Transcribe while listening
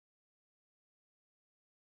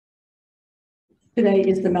Today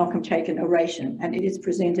is the Malcolm Chaikin Oration, and it is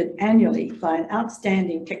presented annually by an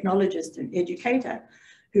outstanding technologist and educator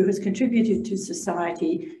who has contributed to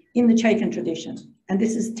society in the Chaikin tradition. And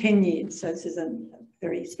this is 10 years, so this is a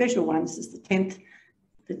very special one. This is the 10th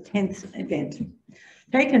event.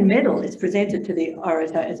 Chaikin Medal is presented to the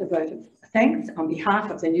orator as a vote of thanks on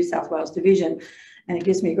behalf of the New South Wales Division, and it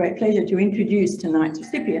gives me great pleasure to introduce today's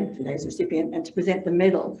recipient, and to present the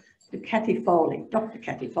medal to Cathy Foley, Dr.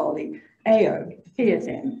 Cathy Foley, AO,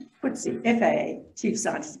 PSM, FTSE, FAA, Chief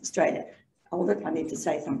Scientist of Australia. Hold it, I need to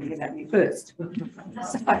say something about you first.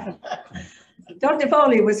 So, Dr.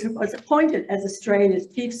 Foley was appointed as Australia's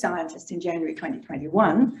Chief Scientist in January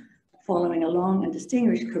 2021, following a long and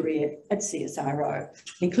distinguished career at CSIRO,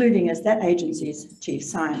 including as that agency's Chief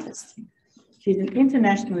Scientist. She's an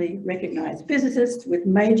internationally recognised physicist with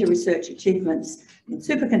major research achievements in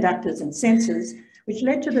superconductors and sensors, which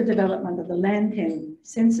led to the development of the LAN-10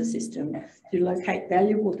 sensor system to locate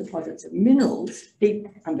valuable deposits of minerals deep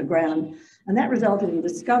underground, and that resulted in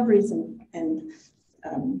discoveries and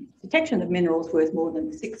detection of minerals worth more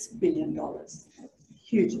than $6 billion.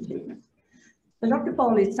 Huge achievement. So Dr.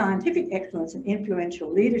 Foley's scientific excellence and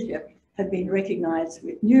influential leadership have been recognised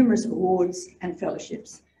with numerous awards and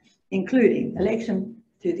fellowships, including election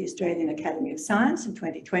to the Australian Academy of Science in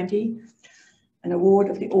 2020, an award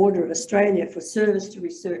of the Order of Australia for service to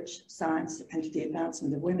research, science and to the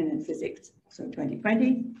advancement of women in physics, also in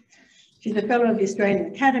 2020. She's a fellow of the Australian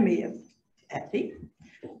Academy of ATSE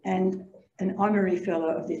and an honorary fellow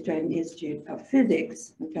of the Australian Institute of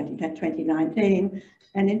Physics in 2019.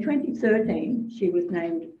 And in 2013, she was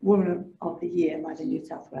named Woman of the Year by the New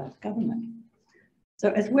South Wales Government. So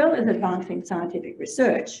as well as advancing scientific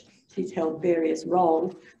research, she's held various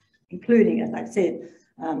roles, including, as I've said,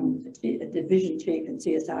 a division chief in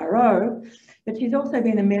CSIRO, but she's also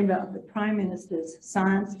been a member of the Prime Minister's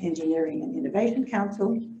Science, Engineering and Innovation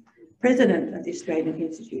Council, President of the Australian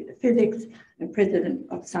Institute of Physics, and President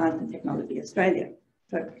of Science and Technology Australia.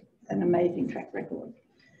 So an amazing track record.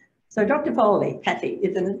 So Dr. Foley, Cathy,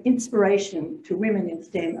 is an inspiration to women in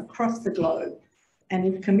STEM across the globe and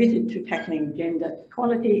is committed to tackling gender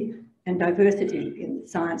equality and diversity in the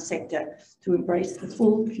science sector to embrace the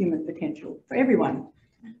full human potential for everyone.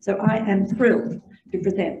 So I am thrilled to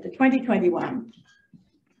present the 2021,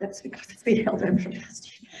 that's because it's been held over from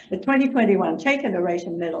last year, the 2021 Chaikin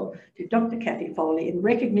Oration Medal to Dr. Cathy Foley in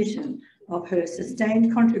recognition of her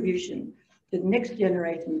sustained contribution to the next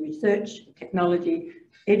generation research, technology,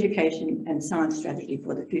 education and science strategy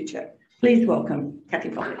for the future. Please welcome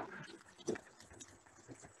Cathy Foley.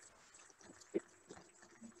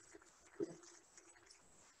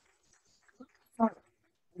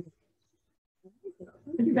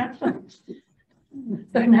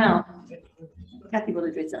 So now, Cathy will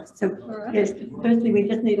address us. So yes, firstly, we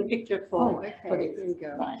just need a picture for, for this. Here we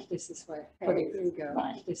go. Right. This is way. For this. Here we go.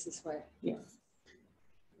 Right. This is way. Yes.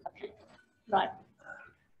 Okay. Right.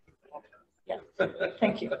 Yeah.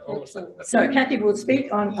 Thank you. Excellent. So Cathy will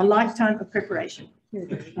speak on a lifetime of preparation.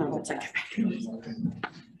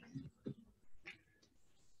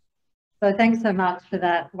 So thanks so much for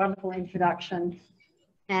that wonderful introduction,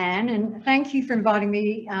 Anne, and thank you for inviting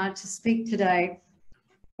me to speak today.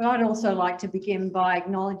 But I'd also like to begin by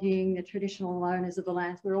acknowledging the traditional owners of the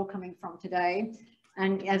lands we're all coming from today.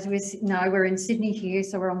 And as we know, we're in Sydney here,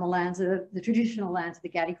 so we're on the lands of the traditional lands of the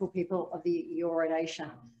Gadigal people of the Eora Nation.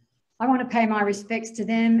 I want to pay my respects to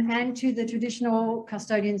them and to the traditional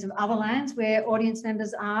custodians of other lands where audience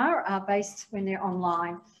members are based when they're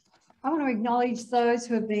online. I want to acknowledge those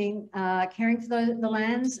who have been caring for the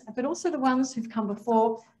lands, but also the ones who've come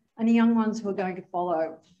before and the young ones who are going to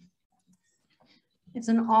follow. It's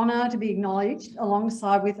an honour to be acknowledged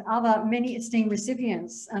alongside with many esteemed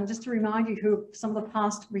recipients. And just to remind you who some of the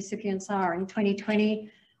past recipients are. In 2020,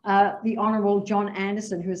 the Honourable John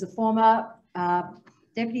Anderson, who is a former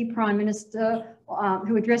Deputy Prime Minister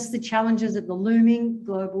who addressed the challenges of the looming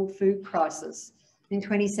global food crisis. In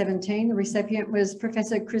 2017, the recipient was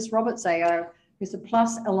Professor Chris Roberts AO, who's a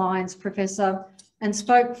Plus Alliance Professor and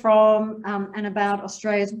spoke from and about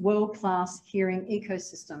Australia's world-class hearing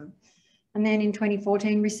ecosystem. And then in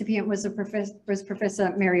 2014, recipient was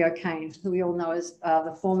Professor Mary O'Kane, who we all know as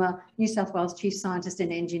the former New South Wales Chief Scientist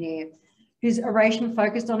and Engineer, whose oration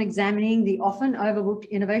focused on examining the often overlooked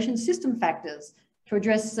innovation system factors to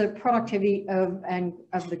address the productivity of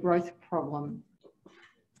the growth problem.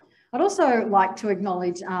 I'd also like to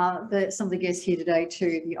acknowledge some of the guests here today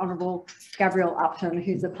too, the Honourable Gabrielle Upton,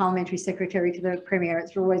 who's the Parliamentary Secretary to the Premier.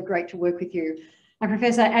 It's always great to work with you. and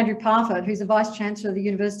Professor Andrew Parfitt, who's the Vice Chancellor of the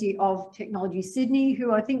University of Technology, Sydney,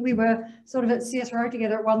 who I think we were sort of at CSIRO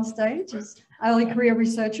together at one stage as early career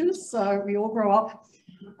researchers, so we all grow up.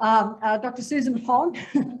 Dr. Susan Pond,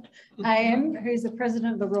 AM, who's the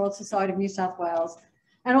President of the Royal Society of New South Wales,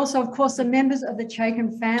 and also, of course, the members of the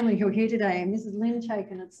Chaikin family who are here today. And Mrs. Lynn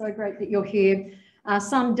Chaikin, it's so great that you're here.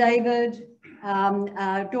 Son David,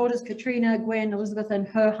 daughters Katrina, Gwen, Elizabeth, and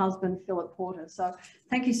her husband, Philip Porter. So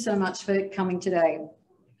thank you so much for coming today.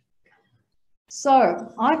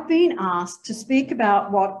 So I've been asked to speak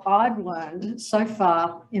about what I've learned so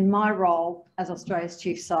far in my role as Australia's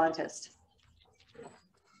Chief Scientist.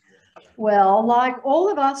 Well, like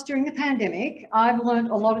all of us during the pandemic, I've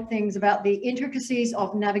learned a lot of things about the intricacies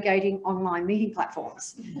of navigating online meeting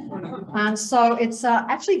platforms. And so it's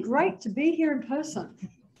actually great to be here in person.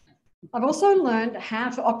 I've also learned how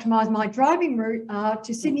to optimise my driving route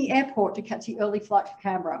to Sydney Airport to catch the early flight to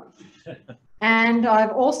Canberra. And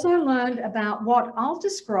I've also learned about what I'll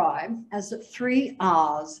describe as the 3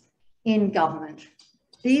 R's in government.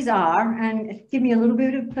 These are, and give me a little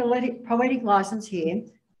bit of poetic license here,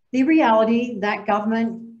 the reality that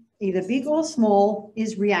government, either big or small,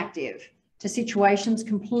 is reactive to situations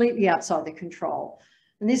completely outside their control.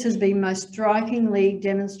 And this has been most strikingly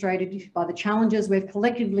demonstrated by the challenges we've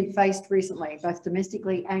collectively faced recently, both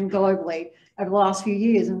domestically and globally over the last few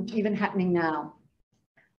years, and even happening now.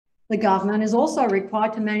 The government is also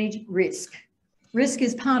required to manage risk. Risk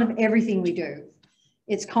is part of everything we do.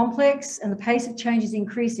 It's complex and the pace of change is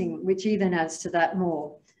increasing, which even adds to that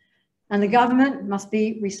more. And the government must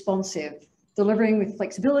be responsive, delivering with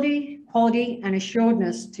flexibility, quality, and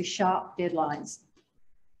assuredness to sharp deadlines.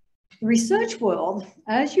 The research world,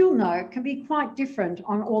 as you'll know, can be quite different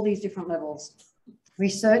on all these different levels.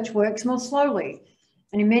 Research works more slowly,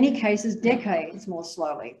 and in many cases, decades more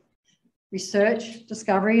slowly. Research,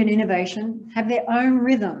 discovery, and innovation have their own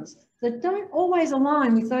rhythms that don't always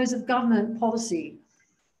align with those of government policy.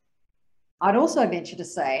 I'd also venture to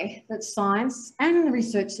say that science and the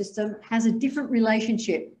research system has a different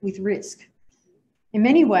relationship with risk. In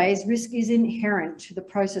many ways, risk is inherent to the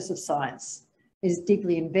process of science. It is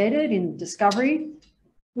deeply embedded in discovery,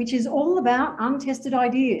 which is all about untested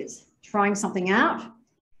ideas, trying something out,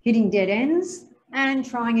 hitting dead ends, and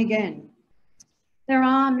trying again. There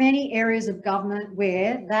are many areas of government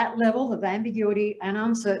where that level of ambiguity and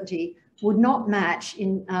uncertainty would not match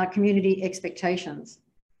in community expectations.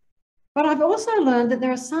 But I've also learned that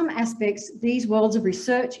there are some aspects these worlds of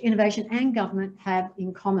research, innovation, and government have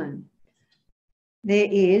in common. There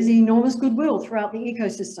is enormous goodwill throughout the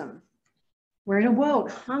ecosystem. We're in a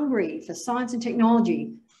world hungry for science and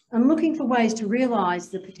technology and looking for ways to realise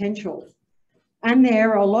the potential. And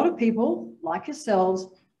there are a lot of people, like yourselves,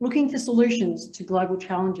 looking for solutions to global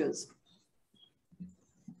challenges.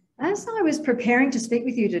 As I was preparing to speak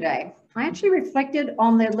with you today, I actually reflected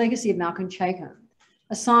on the legacy of Malcolm Chaikin,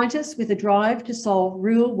 a scientist with a drive to solve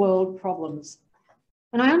real-world problems.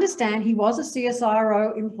 And I understand he was a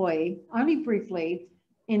CSIRO employee, only briefly,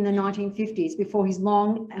 in the 1950s before his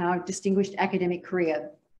long, distinguished academic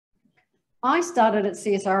career. I started at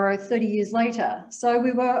CSIRO 30 years later, so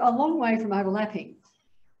we were a long way from overlapping.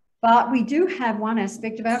 But we do have one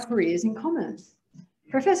aspect of our careers in common.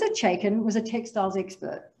 Professor Chaikin was a textiles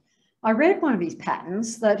expert. I read one of his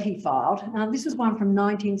patents that he filed. This was one from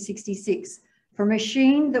 1966 for a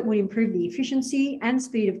machine that would improve the efficiency and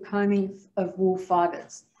speed of combing of wool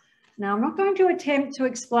fibres. Now, I'm not going to attempt to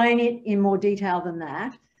explain it in more detail than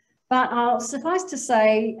that, but I'll suffice to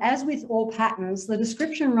say, as with all patents, the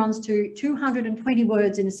description runs to 220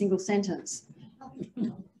 words in a single sentence.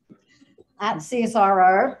 At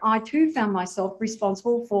CSIRO, I too found myself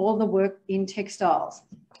responsible for the work in textiles.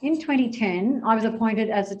 In 2010, I was appointed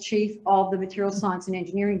as the chief of the Material Science and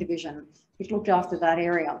Engineering Division, which looked after that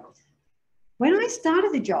area. When I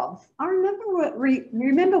started the job, I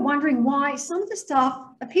remember wondering why some of the staff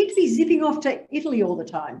appeared to be zipping off to Italy all the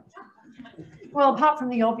time. Well, apart from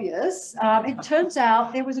the obvious, it turns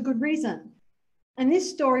out there was a good reason. And this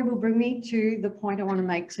story will bring me to the point I want to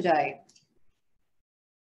make today.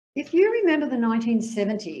 If you remember the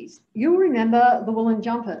 1970s, you'll remember the woolen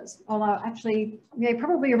jumpers. Although actually, yeah,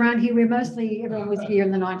 probably around here, everyone was here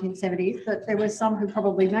in the 1970s, but there were some who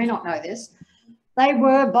probably may not know this. They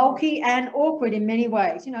were bulky and awkward in many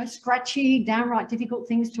ways, you know, scratchy, downright difficult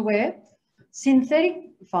things to wear. Synthetic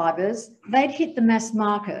fibres, they'd hit the mass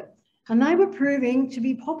market and they were proving to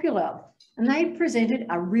be popular, and they presented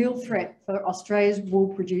a real threat for Australia's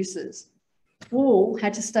wool producers. Wool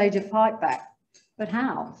had to stage a fight back. But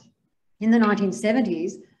how? In the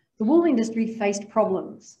 1970s, the wool industry faced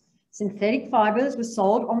problems. Synthetic fibres were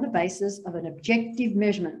sold on the basis of an objective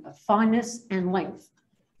measurement of fineness and length,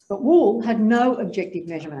 but wool had no objective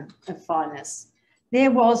measurement of fineness.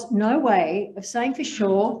 There was no way of saying for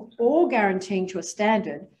sure or guaranteeing to a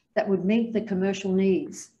standard that would meet the commercial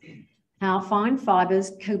needs how fine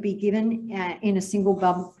fibres could be given in a single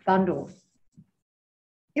bundle.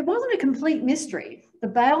 It wasn't a complete mystery. The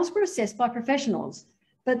bales were assessed by professionals,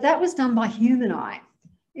 but that was done by human eye.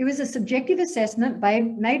 It was a subjective assessment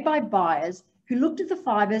made by buyers who looked at the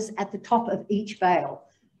fibres at the top of each bale.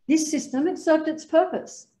 This system had served its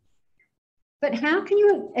purpose. But how can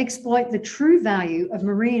you exploit the true value of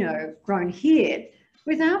merino grown here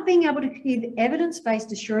without being able to give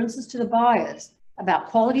evidence-based assurances to the buyers about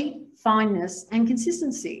quality, fineness, and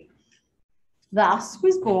consistency? Thus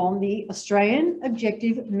was born the Australian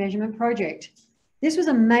Objective Measurement Project. This was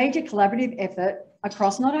a major collaborative effort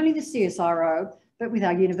across not only the CSIRO, but with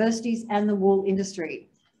our universities and the wool industry.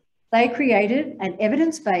 They created an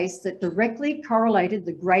evidence base that directly correlated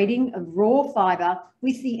the grading of raw fibre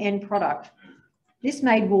with the end product. This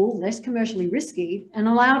made wool less commercially risky and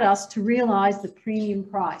allowed us to realise the premium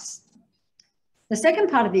price. The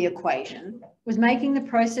second part of the equation was making the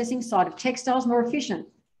processing side of textiles more efficient,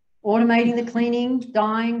 automating the cleaning,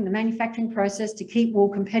 dyeing, the manufacturing process to keep wool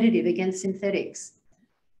competitive against synthetics.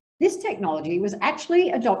 This technology was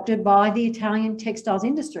actually adopted by the Italian textiles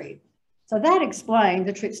industry. So that explained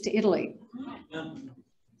the trips to Italy.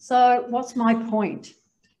 So what's my point?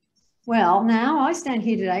 Well, now I stand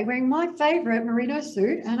here today wearing my favourite merino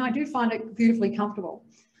suit, and I do find it beautifully comfortable.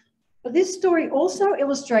 But this story also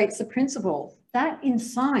illustrates the principle that in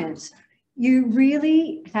science, you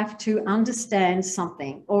really have to understand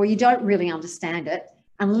something, or you don't really understand it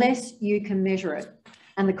unless you can measure it.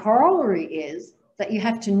 And the corollary is that you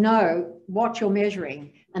have to know what you're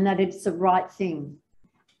measuring and that it's the right thing.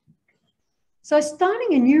 So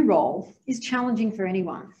starting a new role is challenging for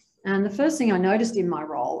anyone. And the first thing I noticed in my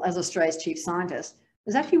role as Australia's chief scientist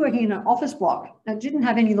was actually working in an office block that didn't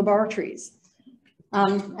have any laboratories.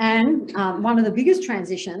 One of the biggest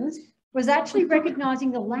transitions was actually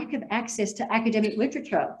recognising the lack of access to academic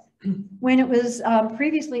literature when it was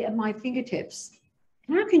previously at my fingertips.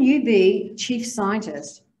 How can you be chief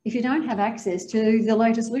scientist if you don't have access to the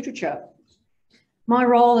latest literature? My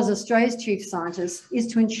role as Australia's chief scientist is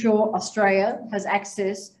to ensure Australia has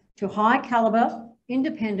access to high calibre,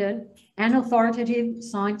 independent and authoritative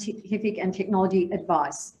scientific and technology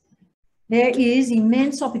advice. There is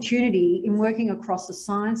immense opportunity in working across the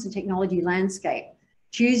science and technology landscape,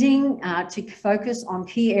 choosing to focus on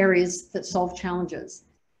key areas that solve challenges.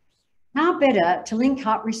 How better to link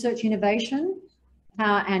up research innovation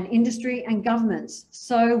and industry and governments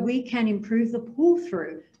so we can improve the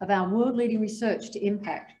pull-through of our world-leading research to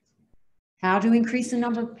impact? How to increase the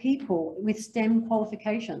number of people with STEM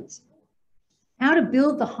qualifications? How to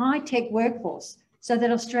build the high-tech workforce so that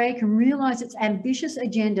Australia can realise its ambitious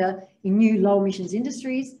agenda in new low-emissions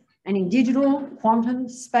industries and in digital, quantum,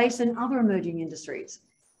 space and other emerging industries,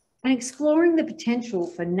 and exploring the potential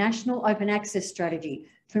for national open access strategy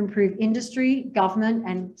to improve industry, government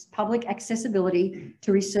and public accessibility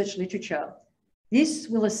to research literature. This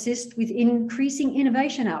will assist with increasing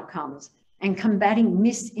innovation outcomes and combating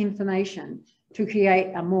misinformation to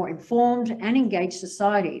create a more informed and engaged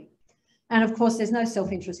society. And of course, there's no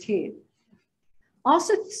self-interest here. I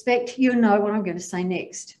suspect you know what I'm going to say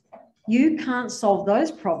next. You can't solve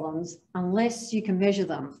those problems unless you can measure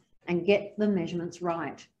them and get the measurements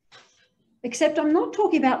right. Except I'm not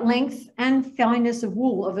talking about length and fineness of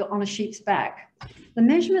wool on a sheep's back. The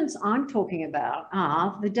measurements I'm talking about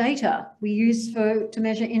are the data we use to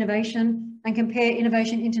measure innovation and compare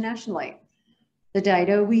innovation internationally. The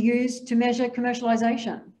data we use to measure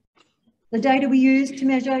commercialisation. The data we use to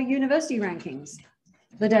measure university rankings.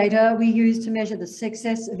 The data we use to measure the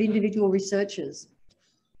success of individual researchers.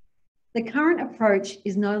 The current approach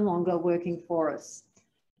is no longer working for us.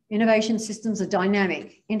 Innovation systems are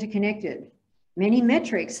dynamic, interconnected. Many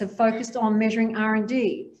metrics have focused on measuring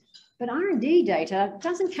R&D, but R&D data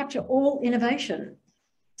doesn't capture all innovation,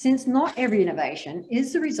 since not every innovation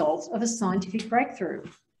is the result of a scientific breakthrough.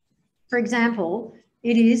 For example,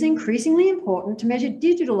 it is increasingly important to measure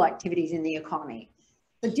digital activities in the economy,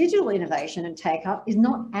 but digital innovation and take-up is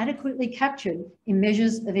not adequately captured in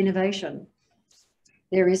measures of innovation.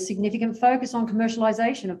 There is significant focus on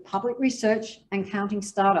commercialisation of public research and counting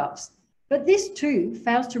startups, but this too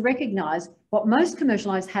fails to recognise what most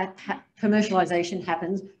commercialisation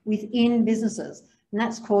happens within businesses, and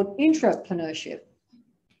that's called intrapreneurship.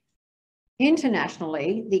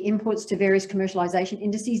 Internationally, the inputs to various commercialisation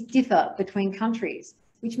indices differ between countries,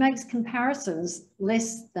 which makes comparisons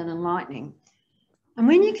less than enlightening. And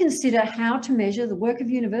when you consider how to measure the work of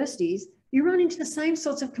universities, you run into the same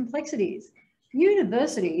sorts of complexities.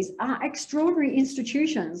 Universities are extraordinary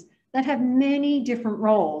institutions that have many different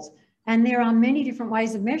roles, and there are many different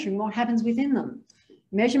ways of measuring what happens within them.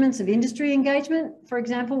 Measurements of industry engagement, for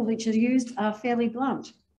example, which are used, are fairly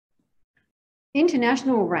blunt.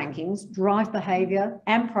 International rankings drive behaviour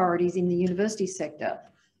and priorities in the university sector,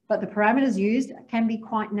 but the parameters used can be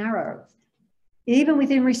quite narrow. Even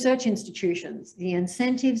within research institutions, the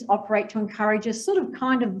incentives operate to encourage a sort of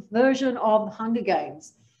kind of version of Hunger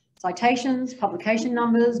Games. Citations, publication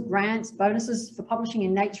numbers, grants, bonuses for publishing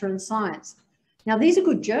in Nature and Science. Now, these are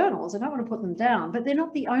good journals, I don't want to put them down, but they're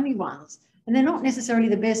not the only ones, and they're not necessarily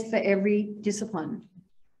the best for every discipline.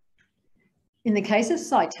 In the case of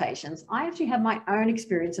citations, I actually have my own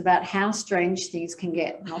experience about how strange things can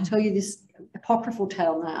get, and I'll tell you this apocryphal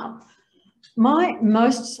tale now. My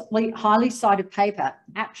most highly cited paper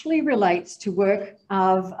actually relates to work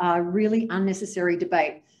of really unnecessary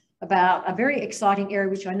debate about a very exciting area,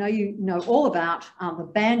 which I know you know all about, the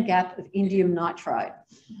band gap of indium nitride.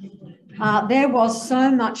 There was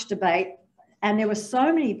so much debate and there were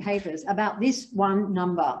so many papers about this one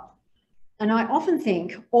number. And I often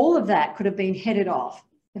think all of that could have been headed off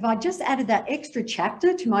if I just added that extra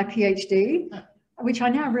chapter to my PhD, which I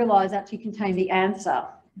now realise actually contained the answer.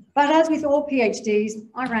 But as with all PhDs,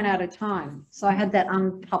 I ran out of time, so I had that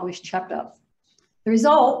unpublished chapter. The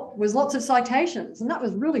result was lots of citations, and that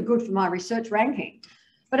was really good for my research ranking,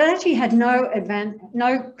 but it actually had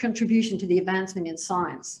no contribution to the advancement in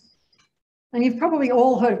science. And you've probably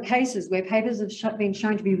all heard of cases where papers have been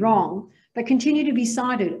shown to be wrong, but continue to be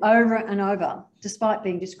cited over and over, despite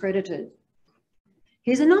being discredited.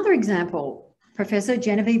 Here's another example, Professor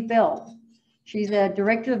Genevieve Bell. She's the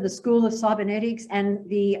director of the School of Cybernetics and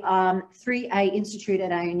the 3A Institute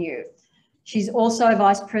at ANU. She's also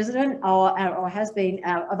vice president or has been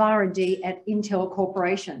of R&D at Intel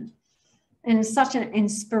Corporation, and such an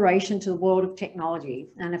inspiration to the world of technology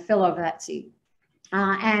and a fellow of ATSE,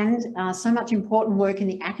 and so much important work in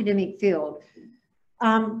the academic field.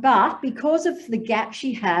 But because of the gap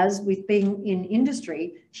she has with being in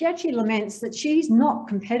industry, she actually laments that she's not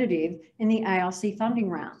competitive in the ARC funding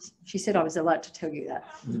rounds. She said I was allowed to tell you that.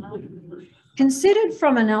 Considered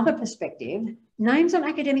from another perspective, names on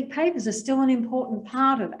academic papers are still an important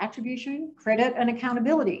part of attribution, credit, and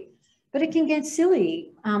accountability. But it can get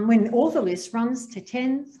silly when author list runs to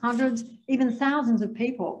tens, hundreds, even thousands of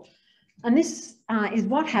people. And this is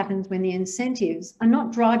what happens when the incentives are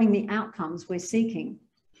not driving the outcomes we're seeking.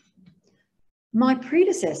 My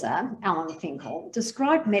predecessor, Alan Finkel,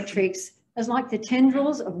 described metrics as like the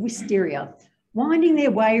tendrils of wisteria, winding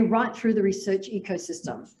their way right through the research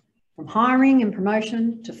ecosystem, from hiring and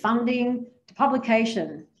promotion to funding to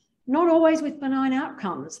publication, not always with benign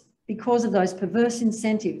outcomes because of those perverse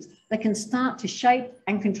incentives that can start to shape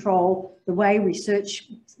and control the way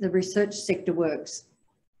the research sector works.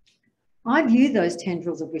 I view those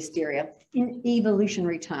tendrils of wisteria in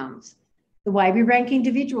evolutionary terms. The way we rank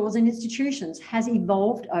individuals and institutions has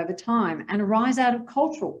evolved over time and arise out of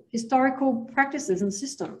cultural, historical practices and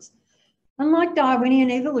systems. Unlike Darwinian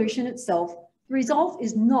evolution itself, the result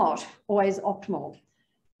is not always optimal.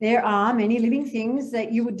 There are many living things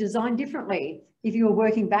that you would design differently if you were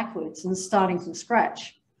working backwards and starting from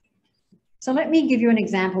scratch. So let me give you an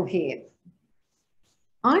example here.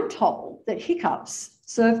 I'm told that hiccups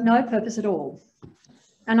serve no purpose at all.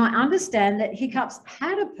 And I understand that hiccups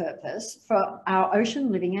had a purpose for our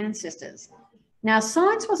ocean living ancestors. Now,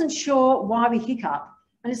 science wasn't sure why we hiccup,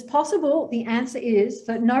 and it's possible the answer is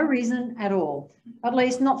for no reason at all, at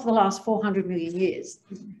least not for the last 400 million years.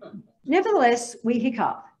 Nevertheless, we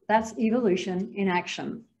hiccup. That's evolution in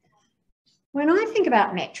action. When I think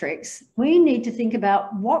about metrics, we need to think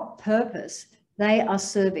about what purpose they are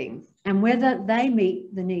serving and whether they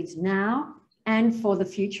meet the needs now and for the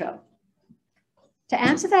future. To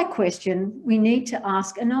answer that question, we need to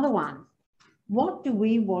ask another one. What do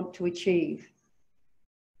we want to achieve?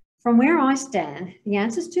 From where I stand, the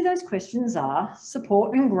answers to those questions are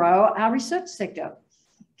support and grow our research sector,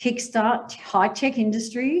 kickstart high-tech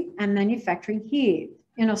industry and manufacturing here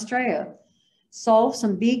in Australia, solve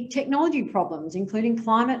some big technology problems, including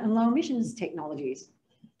climate and low emissions technologies,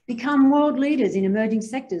 become world leaders in emerging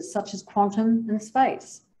sectors such as quantum and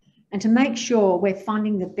space, and to make sure we're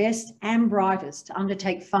funding the best and brightest to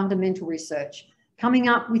undertake fundamental research, coming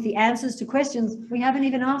up with the answers to questions we haven't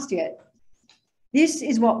even asked yet. This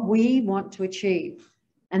is what we want to achieve.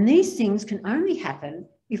 And these things can only happen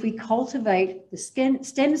if we cultivate the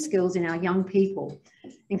STEM skills in our young people,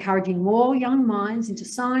 encouraging more young minds into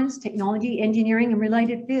science, technology, engineering, and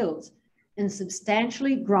related fields, and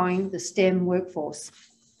substantially growing the STEM workforce.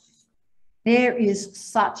 There is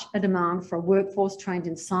such a demand for a workforce trained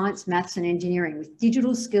in science, maths and engineering with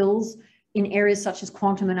digital skills in areas such as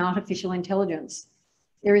quantum and artificial intelligence.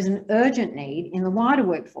 There is an urgent need in the wider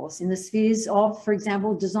workforce in the spheres of, for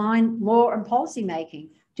example, design, law and policy making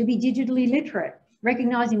to be digitally literate,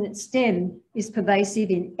 recognising that STEM is pervasive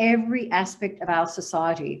in every aspect of our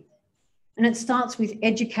society. And it starts with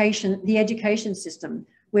education, the education system,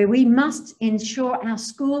 where we must ensure our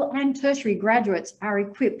school and tertiary graduates are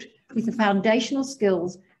equipped with the foundational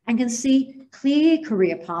skills and can see clear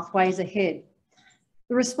career pathways ahead.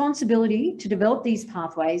 The responsibility to develop these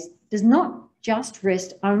pathways does not just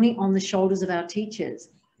rest only on the shoulders of our teachers,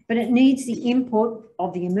 but it needs the input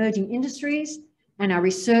of the emerging industries and our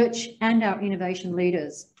research and our innovation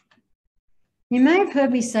leaders. You may have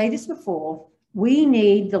heard me say this before, we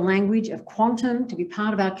need the language of quantum to be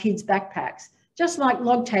part of our kids' backpacks, just like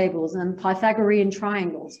log tables and Pythagorean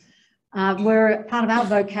triangles were part of our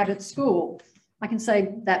vocab at school. I can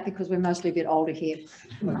say that because we're mostly a bit older here.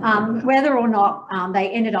 Whether or not they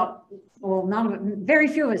ended up, or none of it, very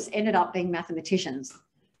few of us ended up being mathematicians.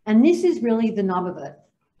 And this is really the nub of it.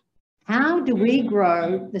 How do we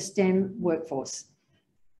grow the STEM workforce?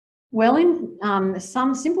 Well, in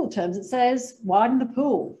some simple terms, it says widen the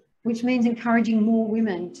pool, which means encouraging more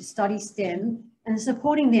women to study STEM and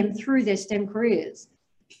supporting them through their STEM careers.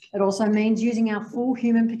 It also means using our full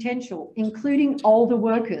human potential, including older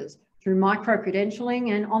workers, through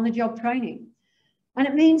micro-credentialing and on-the-job training. And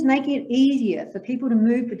it means making it easier for people to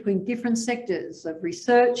move between different sectors of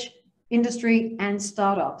research, industry, and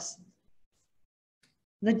startups.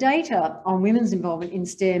 The data on women's involvement in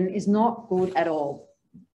STEM is not good at all.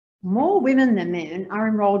 More women than men are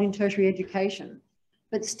enrolled in tertiary education,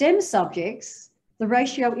 but STEM subjects, the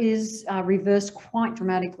ratio is reversed quite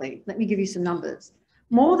dramatically. Let me give you some numbers.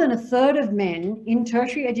 More than a third of men in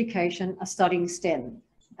tertiary education are studying STEM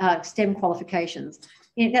qualifications.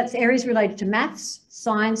 That's areas related to maths,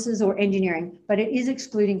 sciences or engineering, but it is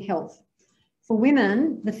excluding health. For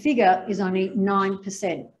women, the figure is only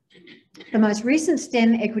 9%. The most recent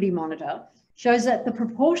STEM equity monitor shows that the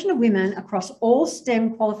proportion of women across all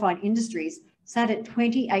STEM qualified industries sat at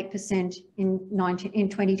 28% in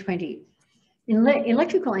 2020. In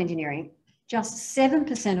electrical engineering, just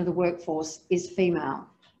 7% of the workforce is female.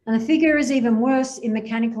 And the figure is even worse in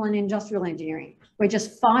mechanical and industrial engineering, where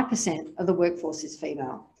just 5% of the workforce is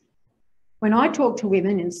female. When I talk to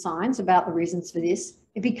women in science about the reasons for this,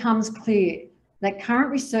 it becomes clear that current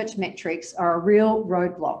research metrics are a real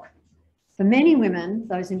roadblock. For many women,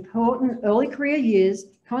 those important early career years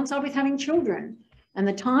coincide with having children, and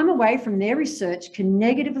the time away from their research can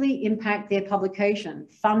negatively impact their publication,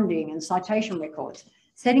 funding, and citation records,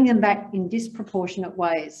 setting them back in disproportionate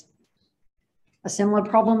ways. A similar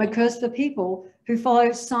problem occurs for people who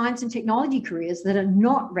follow science and technology careers that are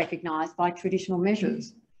not recognised by traditional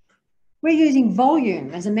measures. We're using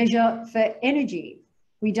volume as a measure for energy.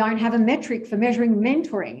 We don't have a metric for measuring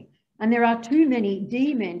mentoring, and there are too many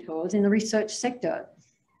D-mentors in the research sector.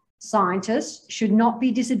 Scientists should not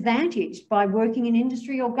be disadvantaged by working in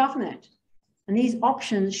industry or government, and these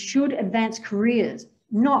options should advance careers,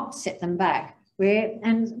 not set them back.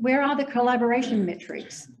 Where are the collaboration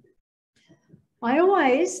metrics? I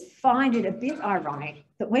always find it a bit ironic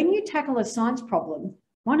that when you tackle a science problem,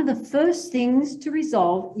 one of the first things to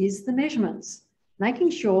resolve is the measurements, making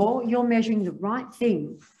sure you're measuring the right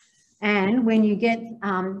thing. And when you get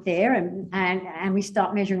there and we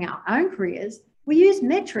start measuring our own careers, we use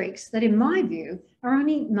metrics that, in my view, are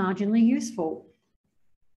only marginally useful.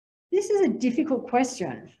 This is a difficult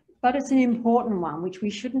question, but it's an important one which we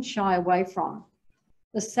shouldn't shy away from.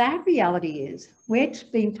 The sad reality is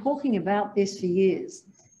we've been talking about this for years.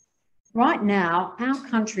 Right now, our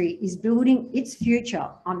country is building its future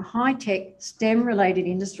on high-tech STEM-related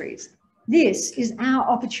industries. This is our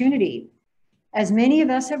opportunity. As many of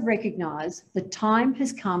us have recognised, the time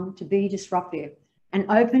has come to be disruptive and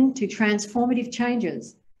open to transformative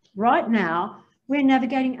changes. Right now, we're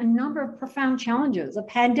navigating a number of profound challenges, a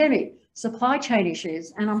pandemic, supply chain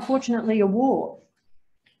issues, and unfortunately a war.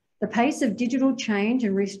 The pace of digital change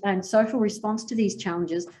and social response to these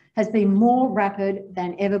challenges has been more rapid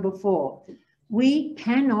than ever before. We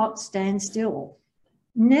cannot stand still.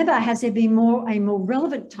 Never has there been a more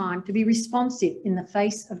relevant time to be responsive in the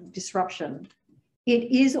face of disruption.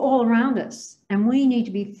 It is all around us, and we need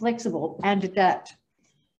to be flexible and adapt.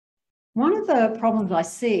 One of the problems I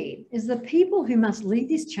see is the people who must lead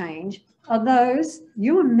this change are those,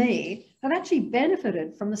 you and me, who have actually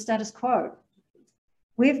benefited from the status quo.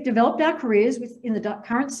 We've developed our careers within the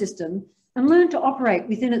current system and learned to operate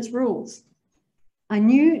within its rules. A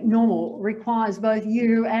new normal requires both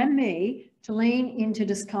you and me to lean into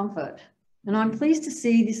discomfort. And I'm pleased to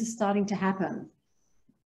see this is starting to happen.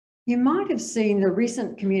 You might have seen the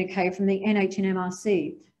recent communique from the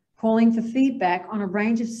NHMRC calling for feedback on a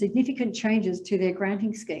range of significant changes to their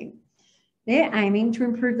granting scheme. They're aiming to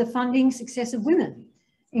improve the funding success of women,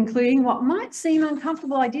 including what might seem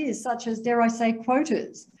uncomfortable ideas such as, dare I say,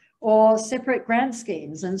 quotas or separate grant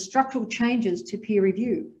schemes and structural changes to peer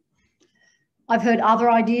review. I've heard other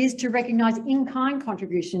ideas to recognise in-kind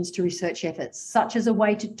contributions to research efforts, such as a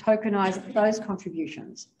way to tokenise those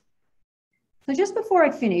contributions. So just before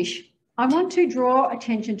I finish, I want to draw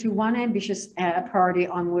attention to one ambitious priority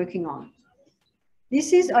I'm working on.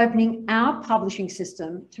 This is opening our publishing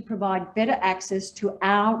system to provide better access to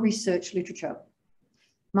our research literature.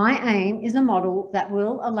 My aim is a model that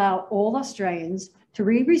will allow all Australians to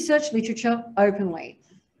read research literature openly,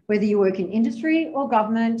 whether you work in industry or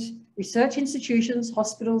government, research institutions,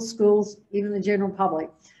 hospitals, schools, even the general public.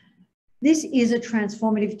 This is a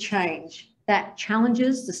transformative change that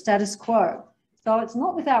challenges the status quo. So it's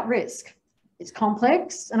not without risk. It's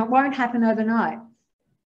complex and it won't happen overnight.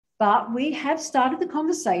 But we have started the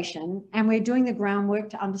conversation and we're doing the groundwork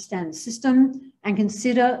to understand the system and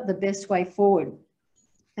consider the best way forward.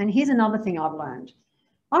 And here's another thing I've learned.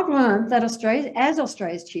 I've learned that as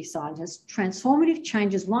Australia's chief scientist, transformative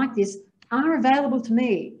changes like this are available to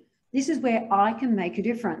me. This is where I can make a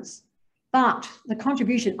difference. But the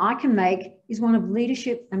contribution I can make is one of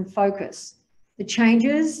leadership and focus. The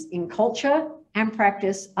changes in culture and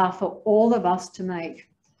practice are for all of us to make.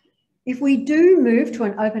 If we do move to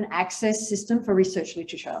an open access system for research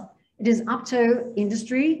literature, it is up to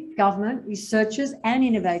industry, government, researchers and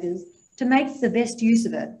innovators to make the best use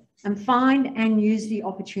of it and find and use the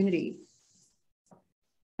opportunity.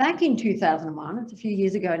 Back in 2001, it's a few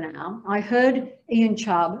years ago now, I heard Ian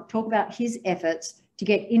Chubb talk about his efforts to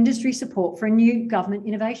get industry support for a new government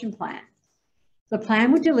innovation plan. The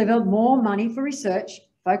plan would deliver more money for research,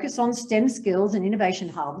 focus on STEM skills and innovation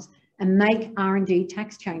hubs, and make R&D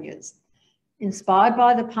tax changes. Inspired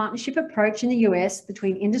by the partnership approach in the US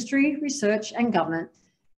between industry, research and government,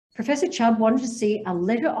 Professor Chubb wanted to see a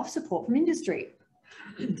letter of support from industry,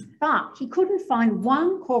 but he couldn't find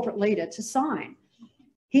one corporate leader to sign.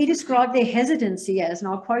 He described their hesitancy as, and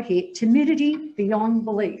I'll quote here, timidity beyond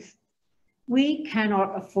belief. We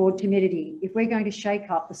cannot afford timidity if we're going to shake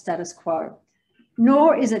up the status quo,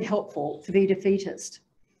 nor is it helpful to be defeatist.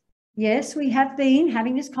 Yes, we have been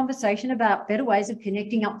having this conversation about better ways of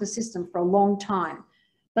connecting up the system for a long time,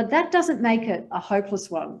 but that doesn't make it a hopeless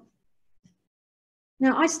one.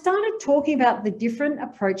 Now, I started talking about the different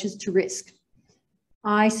approaches to risk.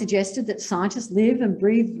 I suggested that scientists live and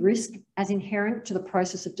breathe risk as inherent to the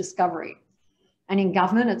process of discovery. And in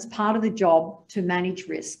government, it's part of the job to manage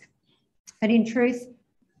risk. But in truth,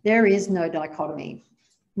 there is no dichotomy.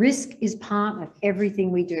 Risk is part of everything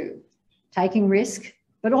we do. Taking risk,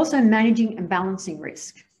 but also managing and balancing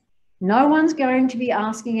risk. No one's going to be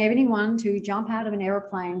asking anyone to jump out of an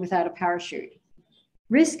aeroplane without a parachute.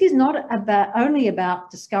 Risk is not only about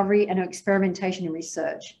discovery and experimentation and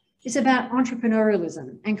research. It's about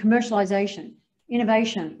entrepreneurialism and commercialization,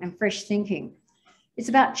 innovation and fresh thinking. It's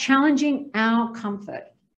about challenging our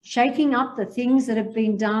comfort, shaking up the things that have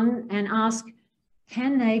been done and ask,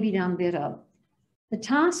 can they be done better? The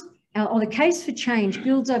task or the case for change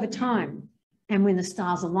builds over time. And when the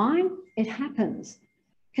stars align, it happens.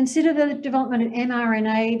 Consider the development of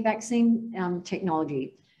mRNA vaccine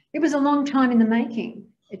technology. It was a long time in the making.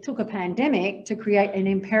 It took a pandemic to create an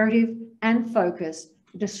imperative and focus,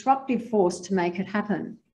 a disruptive force to make it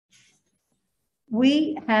happen.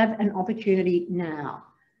 We have an opportunity now.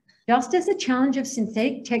 Just as the challenge of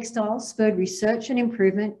synthetic textiles spurred research and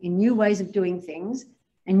improvement in new ways of doing things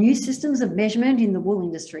and new systems of measurement in the wool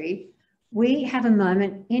industry, we have a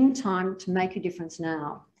moment in time to make a difference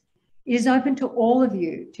now. It is open to all of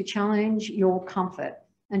you to challenge your comfort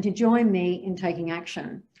and to join me in taking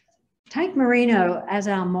action. Take Merino as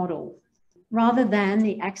our model, rather than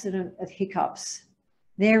the accident of hiccups.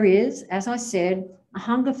 There is, as I said, a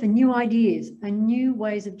hunger for new ideas and new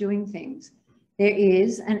ways of doing things. There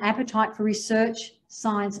is an appetite for research,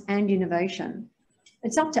 science, and innovation.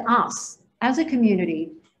 It's up to us as a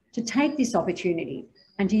community to take this opportunity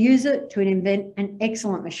and to use it to invent an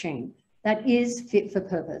excellent machine that is fit for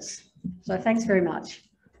purpose. So thanks very much.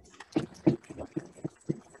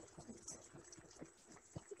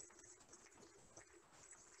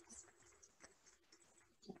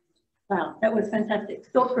 Wow, that was fantastic.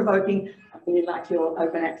 Thought-provoking. I really like your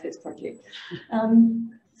open access project.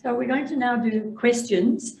 So we're going to now do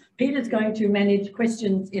questions. Peter's going to manage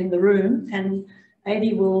questions in the room and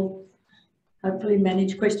Adi will hopefully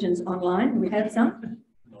manage questions online. We have some.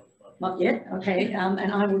 Not yet. Okay.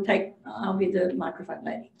 And I'll be the microphone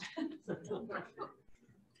lady.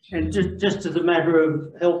 And just as a matter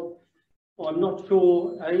of help, I'm not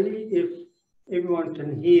sure, Amy, if everyone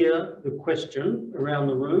can hear the question around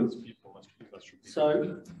the room.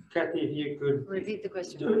 So, Cathy, if you could repeat the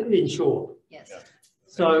question in short. Yes.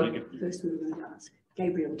 So, first we would ask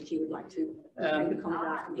Gabriel if you would like to make a comment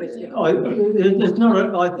after the question.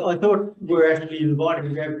 I thought we're actually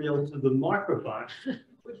inviting Gabriel to the microphone.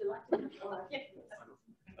 Would you like to?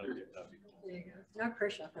 No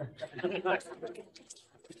pressure.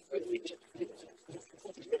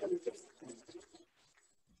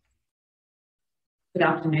 Good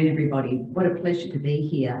afternoon, everybody. What a pleasure to be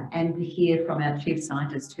here and to hear from our chief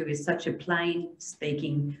scientist, who is such a plain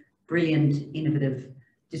speaking, brilliant, innovative,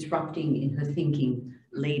 disrupting in her thinking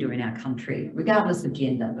leader in our country, regardless of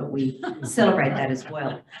gender, but we celebrate that as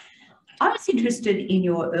well. I was interested in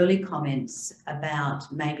your early comments about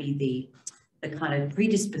maybe the kind of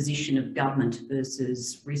predisposition of government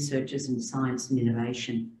versus researchers in science and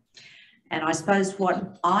innovation. And I suppose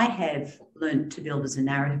what I have learned to build as a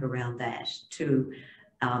narrative around that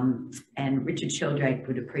and Richard Sheldrake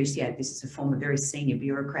would appreciate this as a former very senior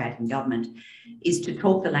bureaucrat in government, is to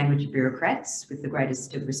talk the language of bureaucrats with the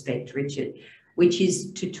greatest of respect, Richard, which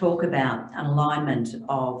is to talk about an alignment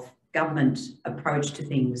of government approach to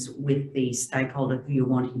things with the stakeholder who you're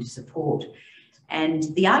wanting to support. And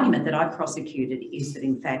the argument that I prosecuted is that,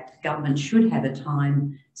 in fact, government should have a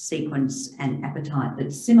time, sequence and appetite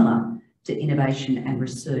that's similar to innovation and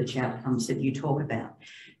research outcomes that you talk about.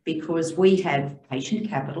 Because we have patient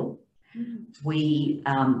capital.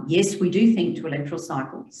 Yes, we do think to electoral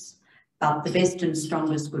cycles, but the best and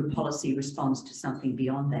strongest good policy responds to something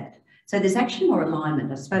beyond that. So there's actually more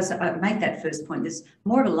alignment. I suppose I make that first point. There's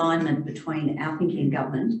more alignment between our thinking in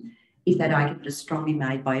government, if that argument is strongly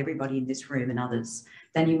made by everybody in this room and others,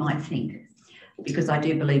 than you might think, because I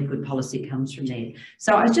do believe good policy comes from there.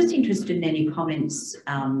 So I was just interested in any comments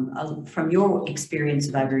from your experience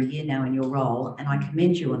of over a year now in your role, and I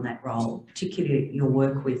commend you on that role, particularly your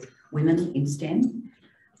work with women in STEM.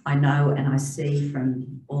 I know and I see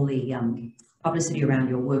from all the publicity around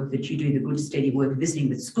your work that you do the good, steady work visiting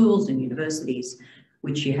with schools and universities,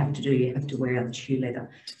 which you have to do. You have to wear out the shoe leather.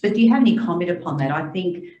 But do you have any comment upon that? I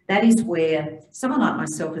think that is where someone like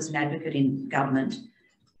myself as an advocate in government,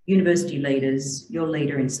 university leaders, your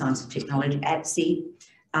leader in science and technology, ATSE,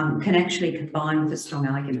 can actually combine with a strong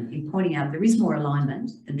argument in pointing out there is more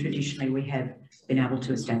alignment than traditionally we have been able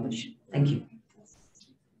to establish. Thank you.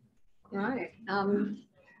 Right.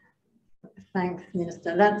 Thanks,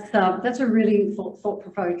 Minister. That's a really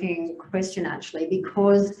thought-provoking question, actually,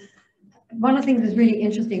 because one of the things that's really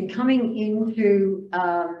interesting coming into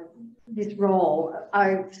this role,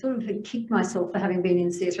 I sort of had kicked myself for having been in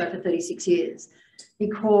CSIRO for 36 years,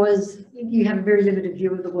 because you have a very limited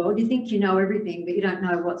view of the world. You think you know everything, but you don't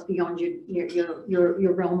know what's beyond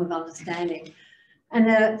your realm of understanding.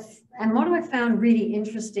 And what I found really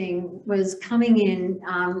interesting was coming in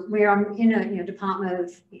where I'm in a department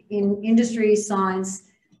of industry, science,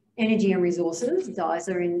 energy and resources,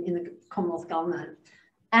 DISA in the Commonwealth Government.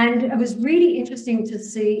 And it was really interesting to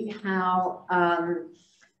see how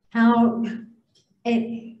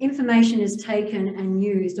information is taken and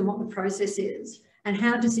used and what the process is and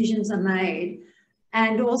how decisions are made,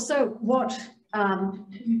 and also what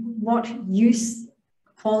use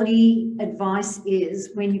quality advice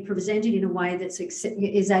is when you present it in a way that's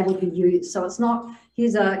is able to be used. So it's not,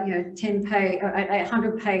 here's a 10-page, a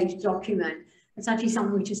 100-page document. It's actually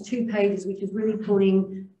something which is 2 pages, which is really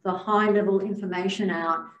pulling the high-level information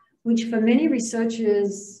out, which for many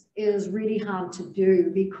researchers is really hard to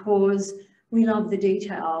do because we love the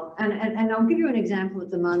detail. And I'll give you an example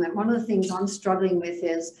at the moment. One of the things I'm struggling with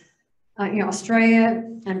is, Australia,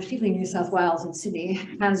 and particularly New South Wales and Sydney,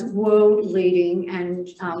 has world-leading and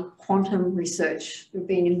quantum research. We've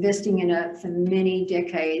been investing in it for many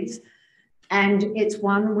decades, and it's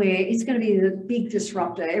one where it's going to be the big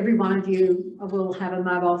disruptor. Every one of you will have a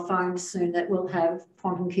mobile phone soon that will have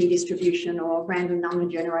quantum key distribution or random number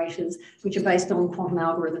generators, which are based on quantum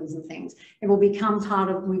algorithms and things. It will become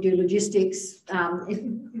part of, we do logistics,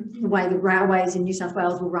 the way the railways in New South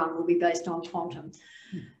Wales will run will be based on quantum.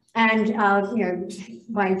 And,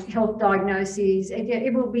 by health diagnoses,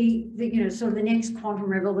 it will be, sort of the next quantum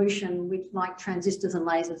revolution, which like transistors and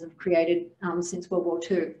lasers have created since World War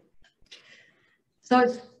II. So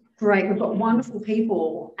it's great. We've got wonderful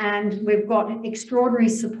people, and we've got extraordinary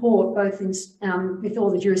support both in, with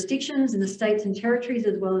all the jurisdictions in the states and territories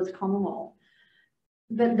as well as Commonwealth.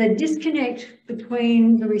 but the disconnect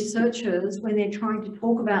between the researchers when they're trying to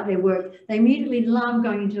talk about their work, they immediately love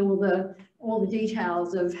going into all the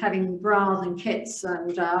details of having bras and kets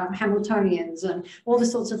and Hamiltonians and all the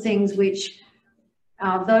sorts of things which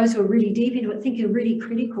those who are really deep into it think are really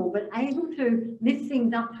critical, but able to lift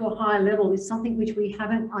things up to a higher level is something which we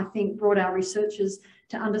haven't, I think, brought our researchers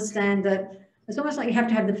to understand. That it's almost like you have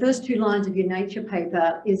to have the first 2 lines of your Nature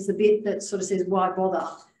paper is the bit that sort of says, why bother?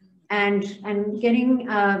 And getting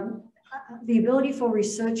the ability for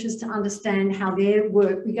researchers to understand how their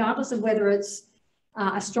work, regardless of whether it's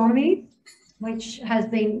astronomy, which has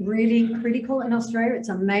been really critical in Australia. It's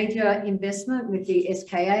a major investment with the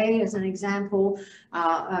SKA as an example.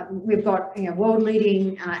 We've got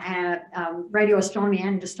world-leading radio astronomy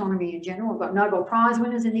and astronomy in general. We've got Nobel Prize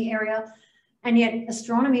winners in the area. And yet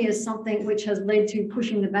astronomy is something which has led to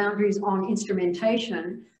pushing the boundaries on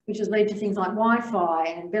instrumentation, which has led to things like Wi-Fi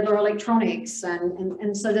and better electronics.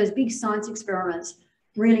 And so those big science experiments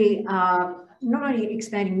really are not only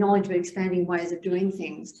expanding knowledge, but expanding ways of doing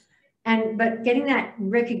things. But getting that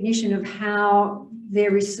recognition of how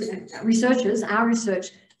their researchers, our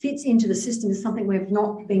research, fits into the system is something we've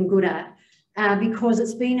not been good at because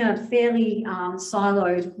it's been a fairly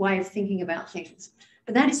siloed way of thinking about things.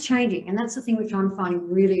 But that is changing, and that's the thing which I'm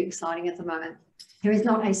finding really exciting at the moment. There is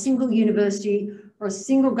not a single university or a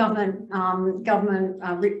single government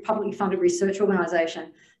publicly funded research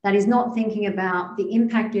organisation that is not thinking about the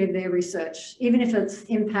impact of their research, even if it's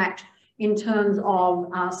impact in terms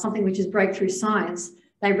of something which is breakthrough science.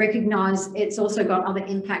 They recognise it's also got other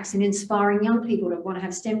impacts in inspiring young people to want to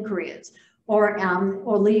have STEM careers, or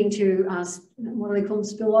leading to, what do they call them,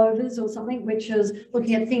 spillovers or something, which is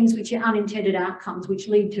looking at things which are unintended outcomes, which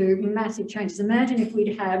lead to massive changes. Imagine if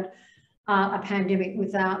we'd had a pandemic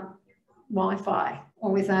without Wi-Fi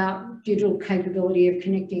or without digital capability of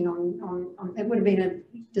connecting on it would have been a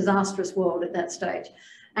disastrous world at that stage.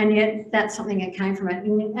 And yet that's something that came from it.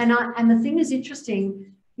 And the thing is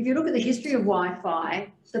interesting, if you look at the history of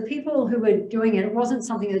Wi-Fi, the people who were doing it, it wasn't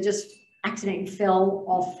something that just accidentally fell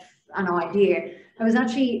off an idea. It was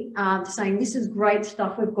actually saying, this is great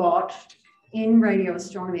stuff we've got in radio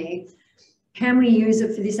astronomy. Can we use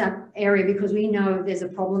it for this area because we know there's a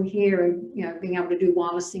problem here of being able to do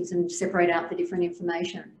wireless things and separate out the different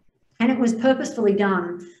information. And it was purposefully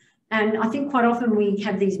done. And I think quite often we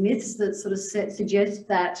have these myths that sort of suggest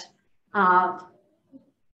that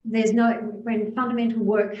when fundamental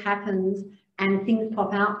work happens and things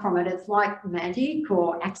pop out from it, it's like magic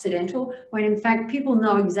or accidental, when in fact people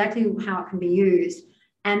know exactly how it can be used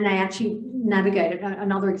and they actually navigate it.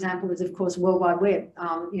 Another example is, of course, World Wide Web,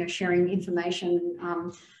 sharing information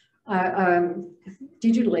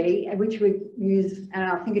digitally, which we use at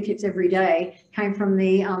our fingertips every day, came from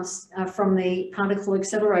the particle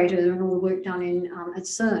accelerator and all the work done in at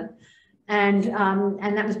CERN. And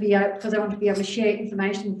that was because they wanted to be able to share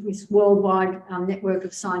information with this worldwide network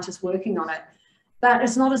of scientists working on it. But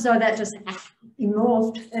it's not as though that just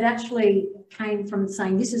morphed. It actually came from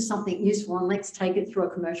saying, this is something useful and let's take it through a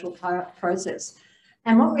commercial process.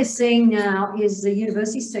 And what we're seeing now is the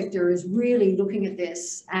university sector is really looking at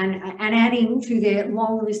this and adding to their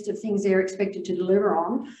long list of things they're expected to deliver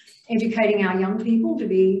on, educating our young people to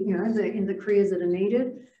be, in the careers that are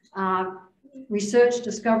needed, research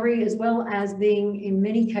discovery, as well as being, in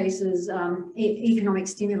many cases, economic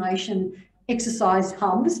stimulation exercise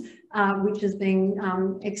hubs, which is being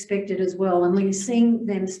expected as well. And we're seeing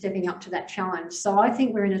them stepping up to that challenge. So I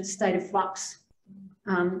think we're in a state of flux,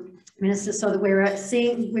 Minister, so that we're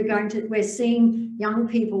seeing young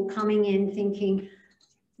people coming in thinking,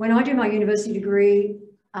 when I do my university degree,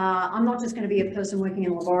 I'm not just going to be a person working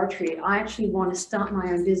in a laboratory. I actually want to start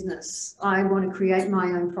my own business. I want to create my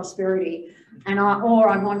own prosperity. Or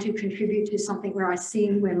I want to contribute to something where I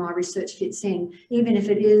see where my research fits in, even if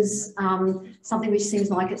it is something which seems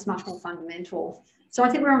like it's much more fundamental. So I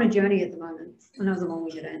think we're on a journey at the moment. I know it was a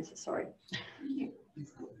long-winded answer, sorry.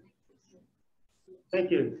 Thank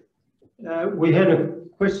you. We had a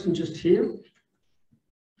question just here.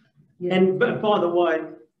 Yeah. And by the way,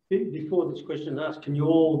 before this question is asked, can you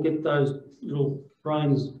all get those little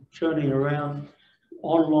brains churning around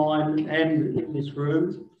online and in this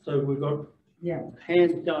room? So we've got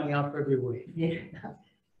hands going up everywhere. Yeah,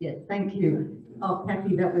 yeah, thank you. Oh,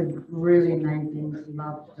 Cathy, that was really amazing.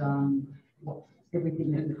 Loved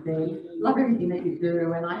everything that you said. Love everything that you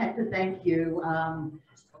do. And I had to thank you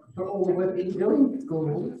for all the work that you do in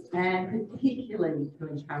schools, and particularly to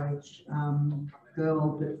encourage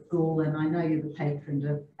girls at school. And I know you're the patron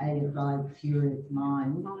of ASI's Curious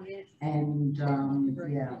Minds. Oh, yes. And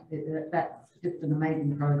that's just an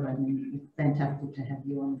amazing program, and it's fantastic to have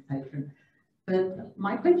you on as patron. But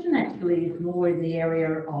my question actually is more in the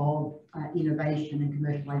area of innovation and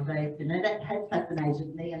commercialisation, and it has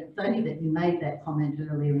fascinated me, and it's only that you made that comment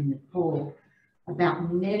earlier in the talk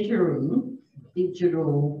about measuring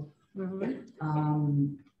digital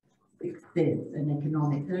success and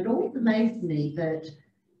economics. And it always amazed me that,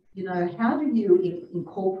 you know, how do you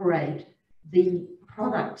incorporate the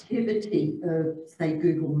productivity of, say,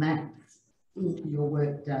 Google Maps into your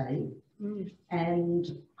workday? And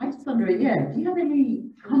I just wonder, yeah, do you have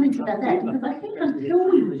any comments about that? Because I think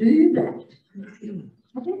until we do that,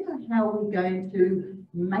 I don't know how we're going to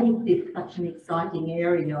make this such an exciting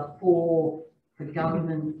area for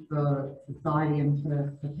government, for society, and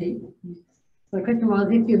for people. So the question was,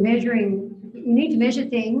 if you're measuring, you need to measure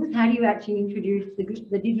things, how do you actually introduce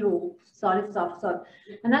the digital side of stuff? So,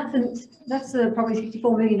 and that's a probably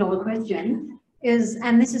 $64 million question.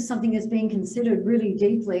 And this is something that's being considered really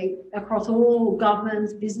deeply across all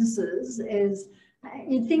governments, businesses, is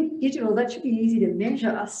you'd think digital, that should be easy to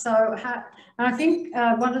measure. So and I think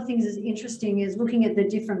one of the things that's interesting is looking at the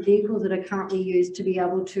different vehicles that are currently used to be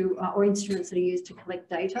able to, or instruments that are used to collect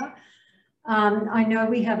data. I know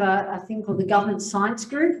we have a thing called the Government Science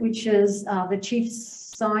Group, which is the chief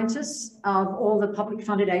scientists of all the public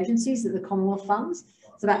funded agencies that the Commonwealth funds.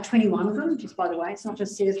 It's about 21 of them, just by the way. It's not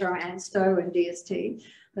just CSIRO, ANSTO and DST.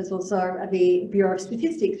 There's also the Bureau of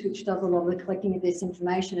Statistics, which does a lot of the collecting of this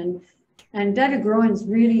information. And David Gruen's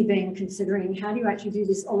really been considering how do you actually do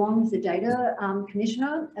this along with the data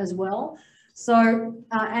commissioner as well. So,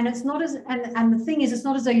 and it's not as, and the thing is, it's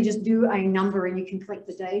not as though you just do a number and you can collect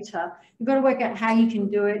the data. You've got to work out how you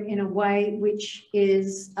can do it in a way which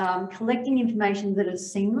is collecting information that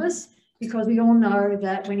is seamless, because we all know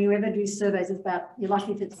that when you ever do surveys, it's about, you're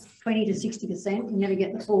lucky if it's 20 to 60%, you never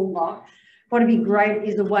get the full lot. What would be great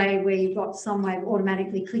is a way where you've got some way of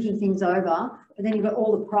automatically clicking things over, but then you've got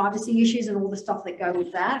all the privacy issues and all the stuff that go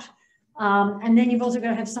with that. And then you've also got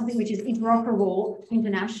to have something which is interoperable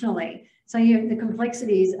internationally. So the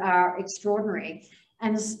complexities are extraordinary.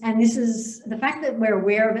 And this is, the fact that we're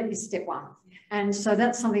aware of it is step one. And so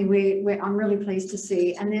that's something I'm really pleased to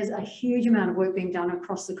see. And there's a huge amount of work being done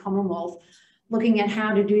across the Commonwealth, looking at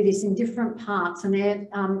how to do this in different parts. And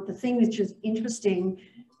the thing which is interesting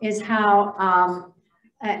is how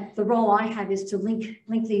the role I have is to link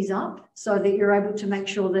these up so that you're able to make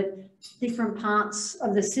sure that different parts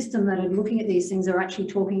of the system that are looking at these things are actually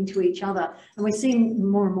talking to each other. And we're seeing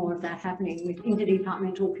more and more of that happening with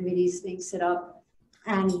interdepartmental committees being set up.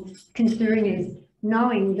 And considering is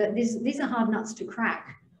knowing that these are hard nuts to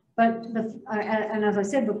crack. But, and as I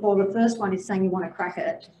said before, the first one is saying you want to crack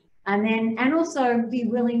it. And also be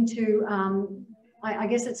willing to, I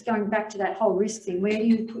guess it's going back to that whole risk thing. Where do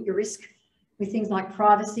you put your risk with things like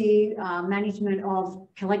privacy, management of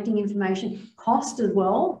collecting information, cost as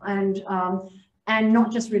well, and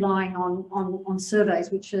not just relying on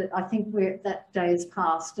surveys, which I think that day is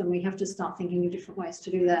past, and we have to start thinking of different ways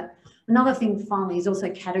to do that. Another thing finally is also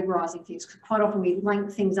categorising things. Quite often we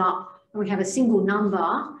link things up and we have a single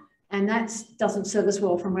number, and that doesn't serve us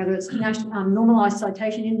well, from whether it's national normalised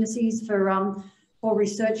citation indices for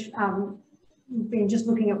research. Been just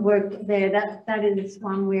looking at work there. That is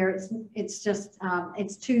one where it's just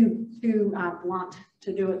it's too blunt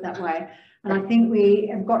to do it that way. And I think we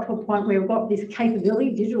have got to a point where we've got this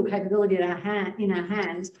capability, digital capability in our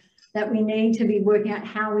hands, that we need to be working out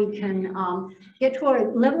how we can get to a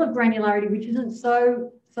level of granularity which isn't so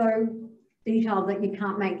detailed that you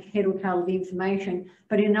can't make head or tail of the information,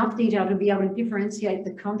 but enough detail to be able to differentiate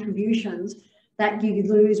the contributions that you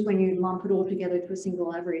lose when you lump it all together to a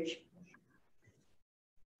single average.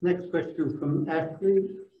 Next question from Ashley.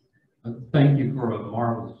 Thank you for a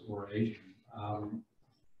marvelous oration.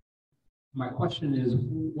 My question is,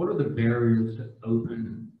 what are the barriers to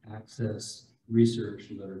open access research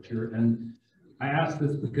literature? And I ask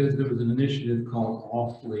this because there was an initiative called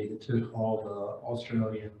Awfully that took all the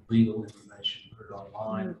Australian legal information and put it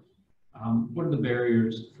online. What are the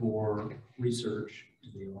barriers for research to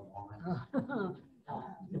be online?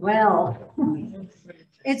 Well,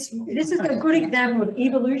 this is a good example of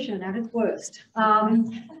evolution at its worst.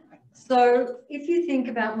 So if you think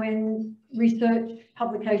about when research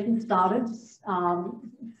publications started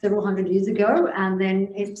several hundred years ago, and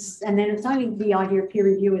then it's only the idea of peer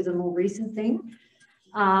review is a more recent thing,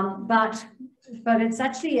 but it's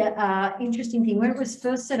actually an interesting thing. When it was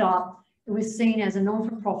first set up, it was seen as a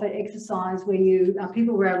non-for-profit exercise where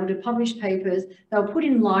people were able to publish papers. They were put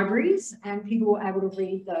in libraries and people were able to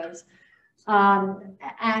read those.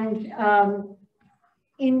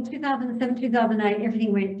 In 2007, 2008,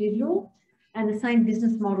 everything went digital, and the same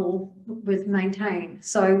business model was maintained.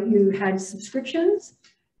 So you had subscriptions,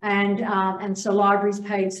 And so libraries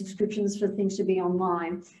paid subscriptions for things to be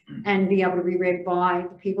online and be able to be read by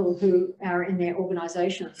the people who are in their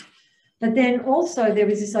organisations. But then also there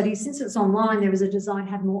was this idea, since it's online, there was a desire to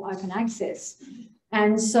have more open access.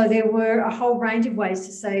 And so there were a whole range of ways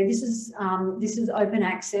to say this is open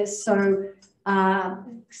access. So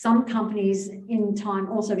some companies in time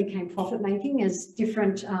also became profit making as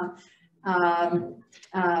different, and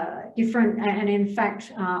in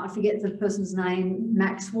fact, I forget the person's name,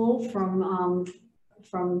 Maxwell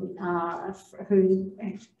who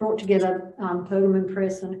brought together Pergamon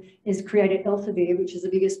Press and has created Elsevier, which is the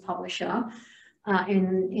biggest publisher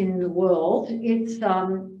in the world. It's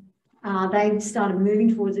they started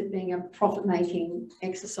moving towards it being a profit-making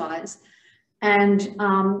exercise, and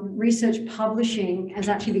research publishing has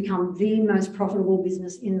actually become the most profitable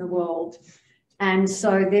business in the world, and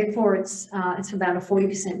so therefore it's about a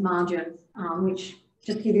 40% margin, which,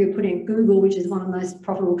 just to give you a put in, Google, which is one of the most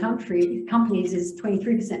profitable companies, is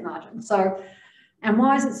 23% margin. So, and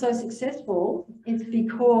why is it so successful? It's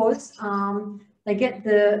because they get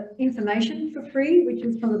the information for free, which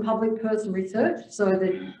is from the public person research. So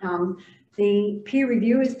that the peer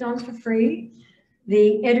review is done for free.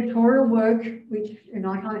 The editorial work, which, and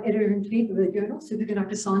I can't editor-in-chief of the journal,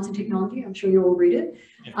 Superconductor Science and Technology, I'm sure you all read it,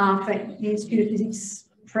 for the Institute of Physics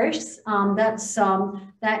Press.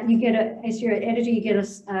 That you get as your editor, you get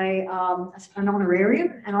an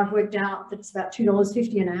honorarium, and I've worked out that it's about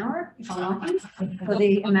 $2.50 an hour, if I'm lucky, for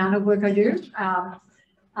the amount of work I do,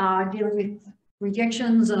 dealing with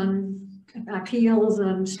rejections and appeals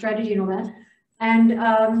and strategy and all that.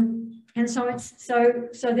 And so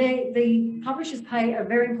the publishers play a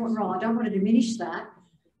very important role. I don't want to diminish that,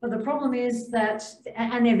 but the problem is that,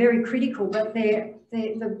 and they're very critical, but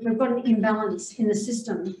we've got an imbalance in the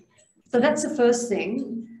system. So that's the first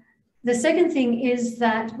thing. The second thing is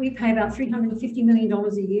that we pay about $350 million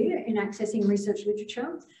a year in accessing research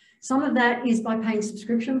literature. Some of that is by paying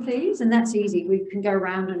subscription fees, and that's easy. We can go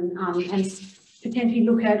around and potentially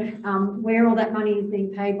look at where all that money is being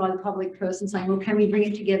paid by the public person, saying, well, can we bring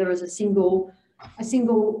it together as a single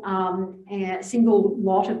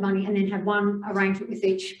lot of money and then have one arrangement with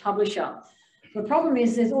each publisher. The problem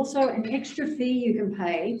is there's also an extra fee you can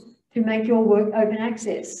pay to make your work open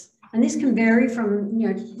access. And this can vary from,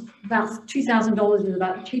 about $2,000 is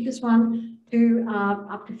about the cheapest one to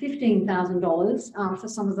up to $15,000 for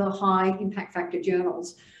some of the high impact factor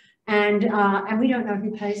journals. And we don't know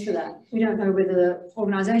who pays for that. We don't know whether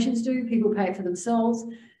organisations do, people pay it for themselves.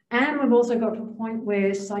 And we've also got to a point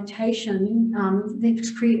where citation,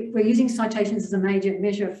 we're using citations as a major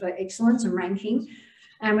measure for excellence and ranking.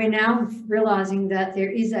 And we're now realising that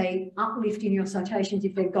there is a uplift in your citations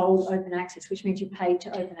if they're gold open access, which means you pay to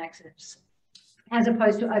open access, as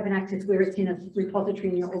opposed to open access where it's in a repository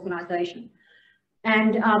in your organisation.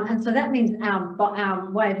 And so that means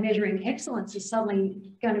our way of measuring excellence is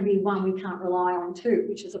suddenly going to be one we can't rely on too,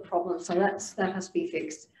 which is a problem. So that has to be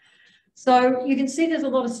fixed. So you can see there's a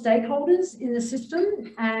lot of stakeholders in the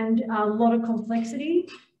system and a lot of complexity.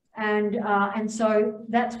 And so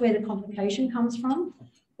that's where the complication comes from.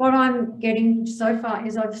 What I'm getting so far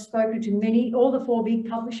is I've spoken to all the 4 big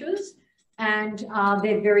publishers, and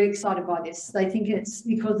they're very excited by this. They think it's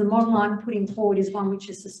because the model I'm putting forward is one which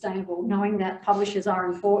is sustainable, knowing that publishers are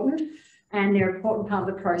important and they're an important part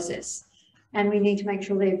of the process. And we need to make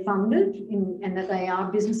sure they're funded and that they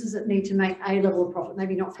are businesses that need to make a level of profit,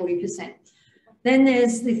 maybe not 40%. Then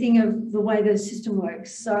there's the thing of the way the system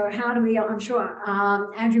works. So how do we, I'm sure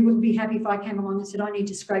Andrew wouldn't be happy if I came along and said, I need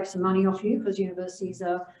to scrape some money off you because universities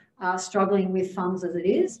are struggling with funds as it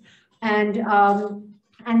is.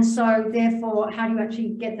 And so therefore, how do you actually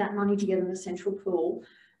get that money together in a central pool?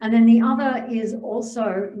 And then the other is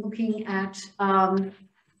also looking at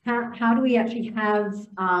how do we actually have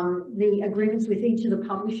the agreements with each of the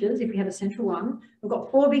publishers if we have a central one. We've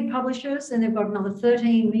got 4 big publishers and they've got another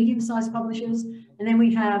 13 medium-sized publishers. And then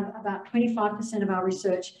we have about 25% of our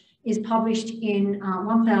research is published in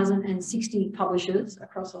 1,060 publishers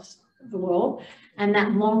across the world. And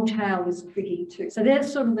that long tail is tricky too. So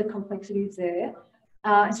there's sort of the complexities there.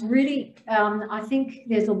 It's really, I think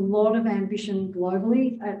there's a lot of ambition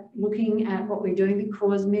globally at looking at what we're doing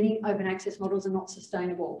because many open access models are not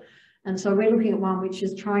sustainable. And so we're looking at one which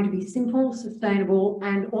is trying to be simple, sustainable,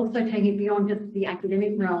 and also taking it beyond just the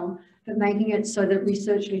academic realm, but making it so that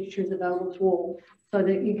research literature is available to all, so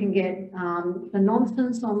that you can get the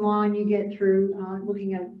nonsense online you get through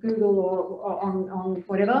looking at Google or on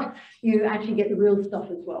whatever, you actually get the real stuff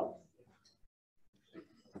as well.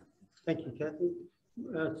 Thank you, Cathy.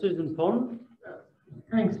 Susan Pond.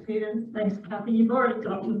 Thanks, Peter. Thanks, Cathy. You've already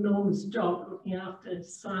got an enormous job looking after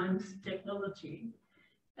science technology.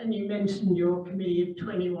 and you mentioned your committee of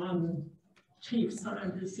 21 chief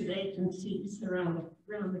scientists at agencies around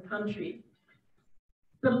the country.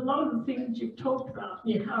 But a lot of the things you've talked about,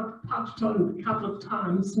 you have touched on a couple of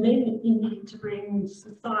times, mean that you need to bring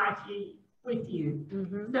society with you.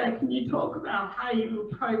 Mm-hmm. So can you talk about how you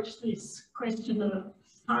approach this question of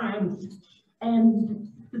science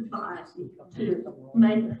and society to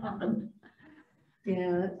make it happen?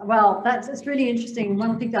 Yeah, well, it's really interesting.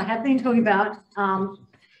 One thing I have been talking about,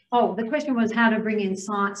 the question was how to bring in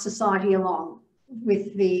science, society along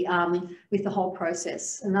with the whole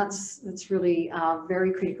process, and that's really a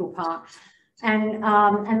very critical part. And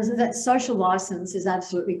that social license is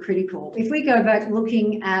absolutely critical. If we go back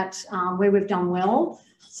looking at where we've done well,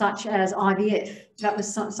 such as IVF, that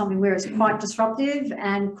was something where it's quite disruptive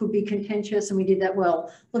and could be contentious, and we did that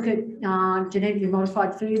well. Look at genetically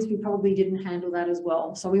modified foods, we probably didn't handle that as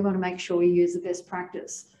well. So we want to make sure we use the best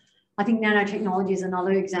practice. I think nanotechnology is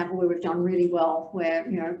another example where we've done really well, where,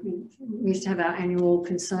 you know, we used to have our annual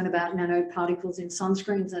concern about nanoparticles in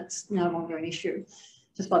sunscreens. That's no longer an issue.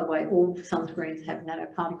 Just by the way, all sunscreens have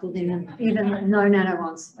nanoparticles in them, even no nano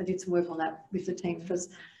ones. I did some work on that with the team. Because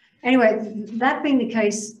anyway, that being the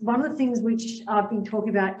case, one of the things which I've been talking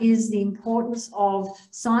about is the importance of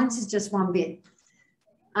science is just one bit.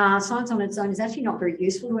 Science on its own is actually not very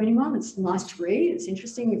useful to anyone. It's nice to read. It's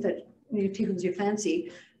interesting if it tickles your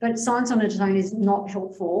fancy, but science on its own is not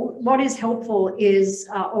helpful. What is helpful is,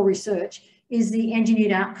 or research, is the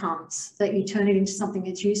engineered outcomes, that you turn it into something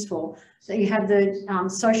that's useful, that you have the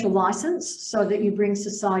social license so that you bring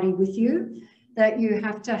society with you, that you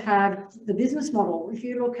have to have the business model. If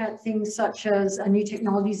you look at things such as new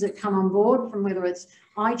technologies that come on board from whether it's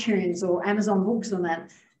iTunes or Amazon Books and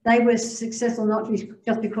that, they were successful not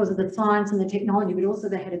just because of the science and the technology, but also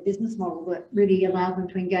they had a business model that really allowed them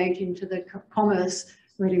to engage into the commerce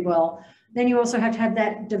really well. Then you also have to have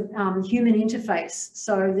that human interface.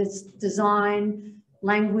 So there's design,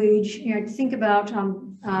 language, you know, think about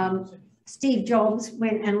Steve Jobs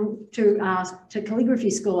went to calligraphy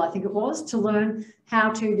school, I think it was, to learn how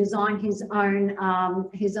to design his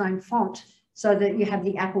own font so that you have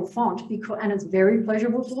the Apple font, and it's very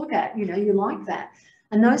pleasurable to look at, you know, you like that.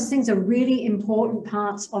 And those things are really important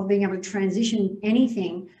parts of being able to transition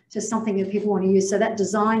anything to something that people want to use. So that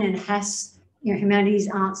design and HAS, you know, humanities,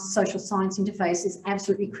 arts, social science interface is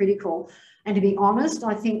absolutely critical. And to be honest,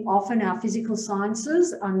 I think often our physical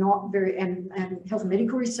sciences are not very, and health and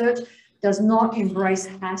medical research does not embrace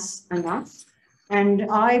HAS enough.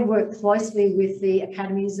 And I work closely with the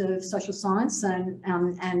academies of social science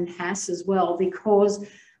and HAS as well, because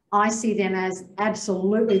I see them as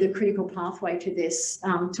absolutely the critical pathway to this,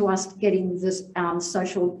 to us getting this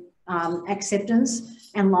social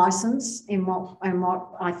acceptance and license in what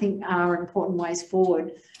I think are important ways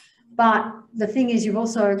forward. But the thing is, you've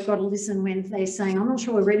also got to listen when they're saying, I'm not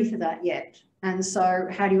sure we're ready for that yet. And so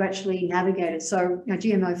how do you actually navigate it? So, you know,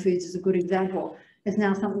 GMO foods is a good example. It's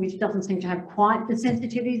now something which doesn't seem to have quite the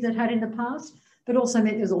sensitivity that it had in the past, but also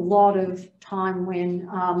meant there's a lot of time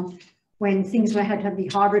when things had to be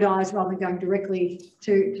hybridized rather than going directly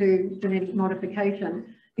to genetic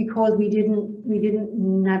modification, because we didn't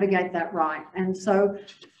navigate that right. And so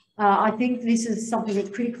I think this is something that's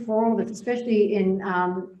critical for all of us, especially in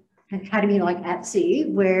an academy like ATSE,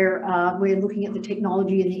 where we're looking at the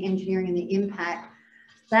technology and the engineering and the impact.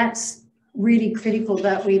 That's really critical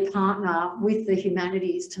that we partner with the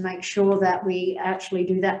humanities to make sure that we actually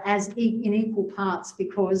do that in equal parts,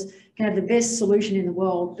 because you can have the best solution in the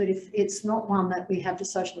world, but if it's not one that we have the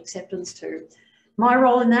social acceptance to. My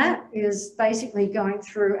role in that is basically going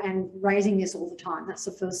through and raising this all the time. That's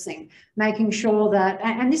the first thing, making sure that,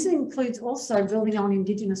 and this includes also building on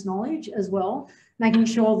Indigenous knowledge as well, making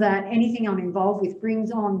sure that anything I'm involved with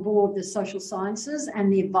brings on board the social sciences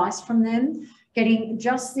and the advice from them, getting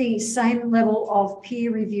just the same level of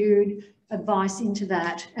peer-reviewed advice into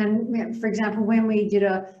that. And for example, when we did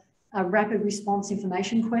a rapid response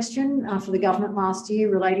information question for the government last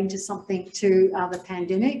year relating to something to the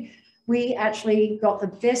pandemic, we actually got the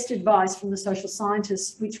best advice from the social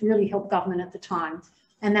scientists, which really helped government at the time.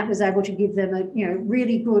 And that was able to give them a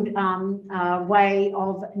really good way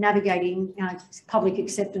of navigating public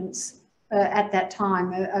acceptance at that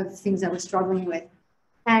time of things they were struggling with.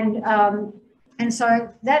 And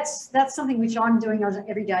so that's something which I'm doing as an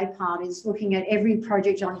everyday part, is looking at every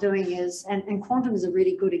project I'm doing and quantum is a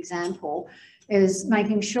really good example, is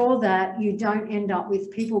making sure that you don't end up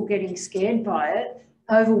with people getting scared by it,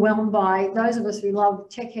 overwhelmed by those of us who love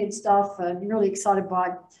tech head stuff and really excited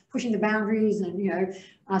by pushing the boundaries and,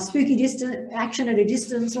 spooky action at a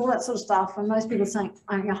distance, all that sort of stuff. And most people saying,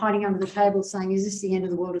 hiding under the table saying, is this the end of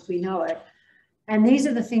the world as we know it? And these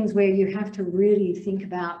are the things where you have to really think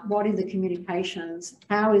about what are the communications,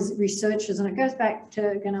 how is researchers, and it goes back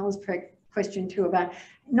to Ganella's question too about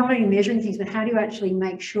not only measuring things, but how do you actually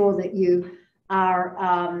make sure that you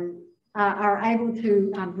are able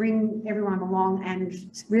to bring everyone along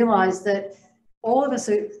and realise that all of us,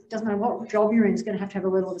 it doesn't matter what job you're in, is going to have a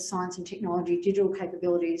level of science and technology, digital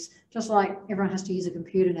capabilities, just like everyone has to use a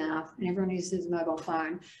computer now and everyone uses a mobile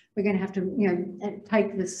phone. We're going to have to, you know,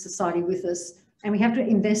 take this society with us, and we have to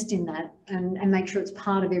invest in that and make sure it's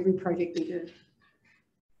part of every project we do.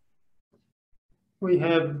 We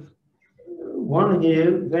have one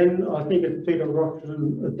here, then I think it's Peter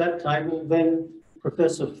Rochton at that table, then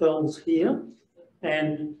Professor Fells here,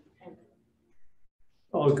 and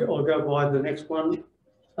I'll go by the next one.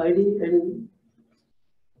 Lady, any?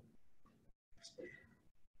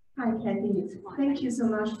 Hi, Cathy. Thank you so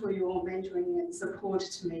much for your mentoring and support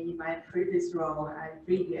to me in my previous role. I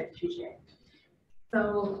really appreciate it.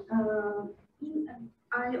 So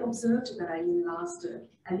I observed that in the last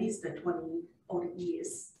at least 20 odd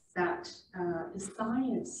years that the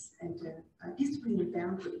science and discipline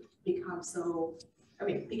boundary become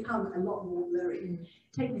a lot more blurry.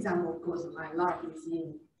 Take example, of course, my lab is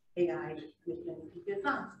in AI with computer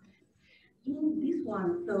science. In this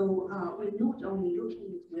one, so we're not only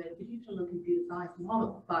looking at the traditional computer science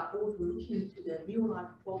model, but also looking to the real life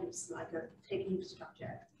problems like tech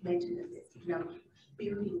infrastructure, maintenance,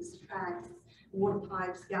 buildings, tracks, water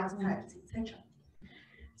pipes, gas pipes, etc.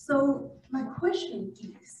 So my question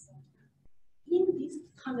is, in this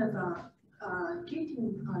kind of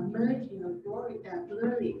getting merging a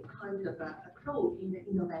blurry kind of approach in the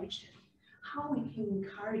innovation, how we can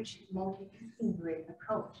encourage multidisciplinary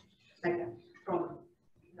approach, like from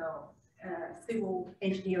civil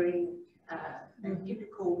engineering,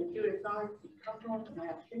 typical material science,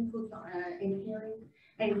 chemical engineering,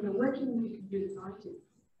 and working with computer scientists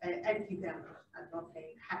as example. I'm not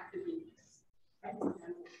saying have to be as example,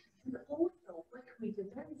 and also work with the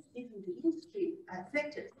very different industry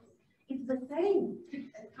sectors. It's the same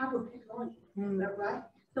type of technology, right?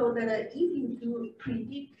 So that if you do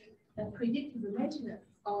predictive maintenance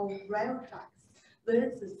of rail tracks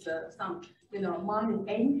versus some mining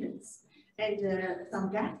engines and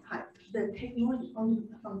some gas pipes, the technology on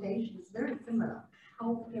the foundation is very similar.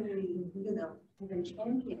 How can we, even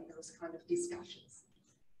champion those kind of discussions?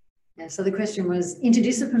 Yeah, so the question was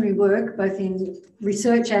interdisciplinary work, both in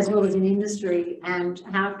research as well as in industry, and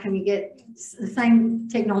how can we get the same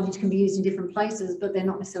technologies can be used in different places, but they're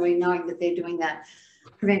not necessarily knowing that they're doing that,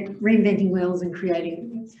 reinventing wheels and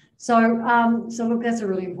creating. So look, that's a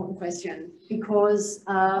really important question, because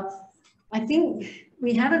I think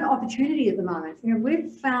we have an opportunity at the moment.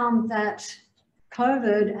 We've found that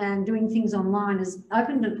COVID and doing things online has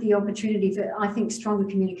opened up the opportunity for, I think, stronger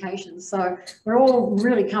communication. So we're all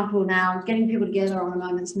really comfortable now getting people together on a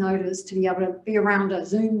moment's notice to be able to be around a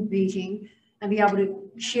Zoom meeting and be able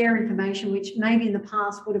to share information, which maybe in the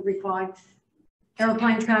past would have required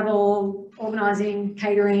aeroplane travel, organising,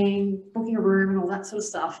 catering, booking a room and all that sort of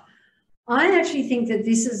stuff. I actually think that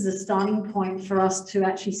this is the starting point for us to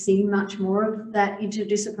actually see much more of that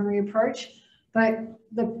interdisciplinary approach. But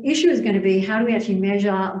the issue is going to be, how do we actually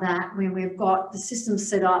measure that when we've got the systems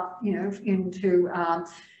set up, into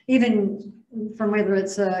even from whether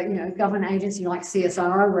it's a government agency like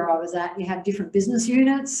CSIRO, where I was at, you have different business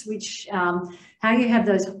units, which how you have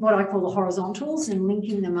those, what I call the horizontals, and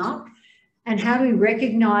linking them up, and how do we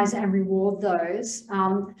recognise and reward those?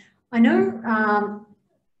 I know,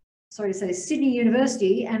 sorry to say, Sydney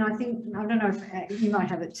University, and I don't know if you might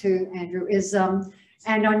have it too, Andrew, is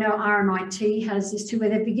and I know RMIT has this too, where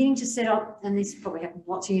they're beginning to set up, and this probably happens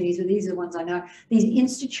lots of unis, but these are the ones I know, these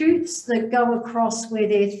institutes that go across where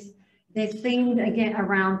they're themed again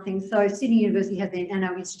around things. So Sydney University has their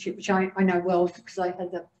Nano Institute, which I know well because I had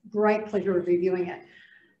the great pleasure of reviewing it.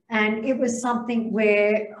 And it was something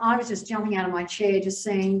where I was just jumping out of my chair, just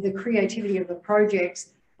seeing the creativity of the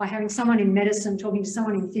projects by having someone in medicine talking to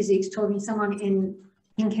someone in physics, talking to someone in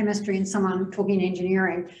chemistry, and someone talking in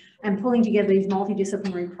engineering, and pulling together these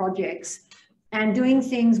multidisciplinary projects and doing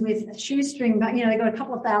things with shoestring, but they got a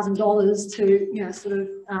couple of $1,000s to sort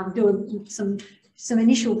of do some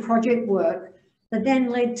initial project work that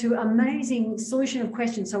then led to amazing solution of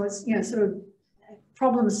questions. So it's sort of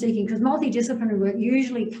problem seeking, because multidisciplinary work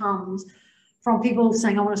usually comes from people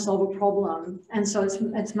saying, I want to solve a problem, and so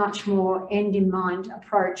it's much more end in mind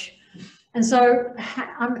approach. And so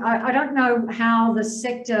I don't know how the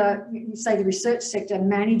sector, say the research sector,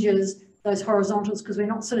 manages those horizontals, because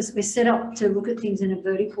we're set up to look at things in a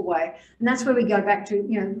vertical way. And that's where we go back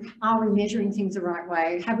to, are we measuring things the right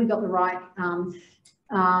way? Have we got the right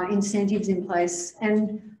incentives in place.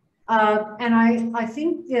 And I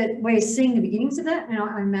think that we're seeing the beginnings of that, and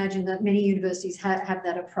I imagine that many universities have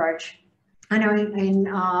that approach. I know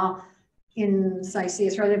in say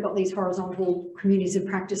CSIRO, they've got these horizontal communities of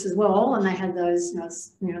practice as well, and they had those,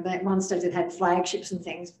 at one stage that had flagships and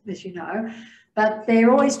things, as you know, but they're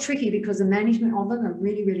always tricky because the management of them are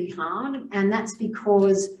really, really hard, and that's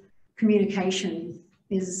because communication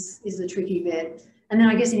is the tricky bit. And then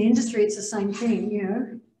I guess in industry, it's the same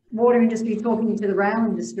thing, water industry talking to the rail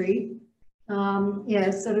industry,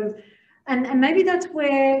 sort of. And maybe that's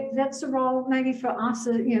the role maybe for us,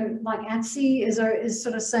 like ATSE is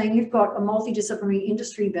sort of saying you've got a multidisciplinary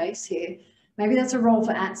industry base here. Maybe that's a role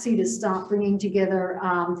for ATSE to start bringing together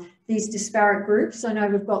these disparate groups. I know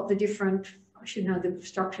we've got the different, I should know the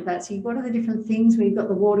structure of ATSE. What are the different things? We've got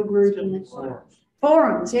the water group and the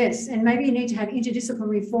forums, yes. And maybe you need to have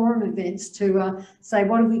interdisciplinary forum events to say,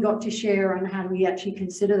 what have we got to share and how do we actually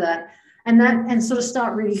consider that? And sort of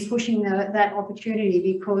start really pushing that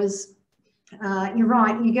opportunity, because you're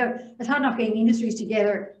right, it's hard enough getting industries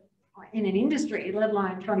together in an industry, let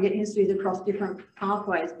alone trying to get industries across different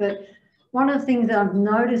pathways. But one of the things that I've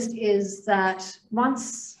noticed is that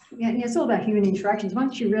once, it's all about human interactions.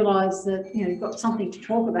 Once you realise that, you've got something to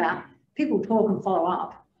talk about, people talk and follow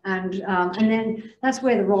up. And then that's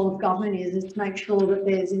where the role of government is to make sure that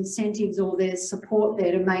there's incentives or there's support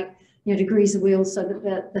there to make, degrees of wheels so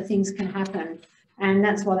that the things can happen. And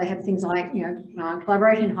that's why they have things like,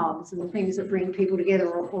 collaboration hubs and the things that bring people together,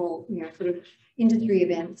 or sort of industry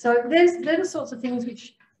events. So they're the sorts of things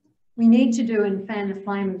which we need to do and fan the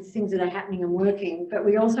flame of things that are happening and working. But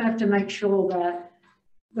we also have to make sure that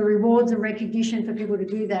the rewards and recognition for people to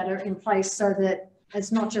do that are in place, so that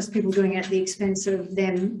it's not just people doing it at the expense of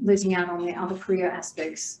them losing out on their other career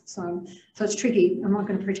aspects. So it's tricky. I'm not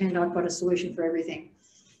going to pretend I've got a solution for everything.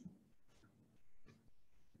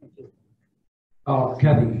 Oh,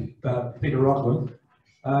 Cathy, Peter Rockland.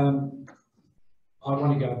 I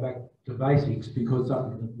want to go back to basics, because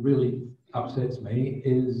something that really upsets me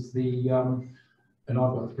is the, and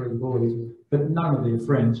I've got 3 boys, but none of their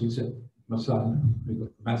friends, except my son, who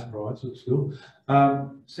got the maths prize at school,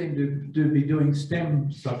 seem to be doing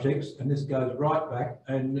STEM subjects, and this goes right back,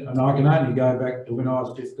 and I can only go back to when I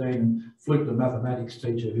was 15 and fluked a mathematics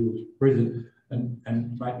teacher who was brilliant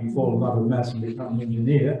and made me fall in love with maths and become an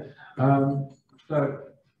engineer. So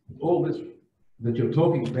all this that you're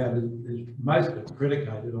talking about is mostly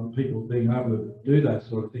predicated on people being able to do those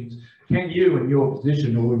sort of things. Can you, in your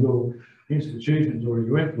position or your institutions or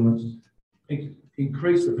your influence,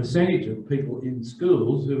 increase the percentage of people in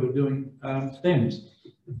schools who are doing STEMs?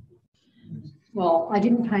 Well, I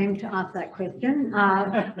didn't pay him to ask that question.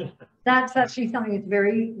 That's actually something that's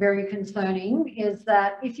very, very concerning, is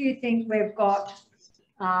that if you think we've got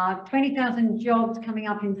 20,000 jobs coming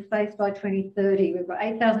up in space by 2030. We've got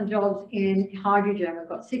 8,000 jobs in hydrogen. We've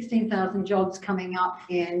got 16,000 jobs coming up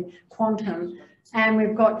in quantum. And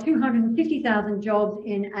we've got 250,000 jobs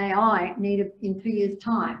in AI needed in 2 years'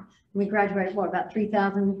 time. We graduate, what, about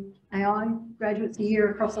 3,000 AI graduates a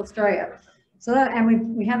year across Australia. So that,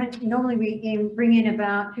 and we haven't, normally we bring in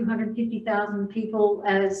about 250,000 people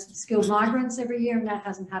as skilled migrants every year, and that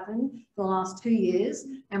hasn't happened for the last 2 years,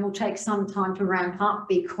 and will take some time to ramp up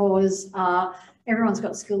because everyone's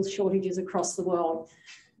got skills shortages across the world.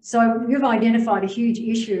 So you've identified a huge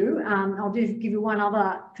issue. I'll give you one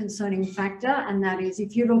other concerning factor, and that is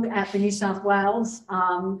if you look at the New South Wales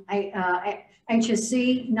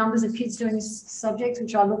HSC numbers of kids doing subjects,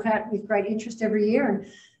 which I look at with great interest every year, and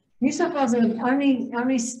New South Wales is the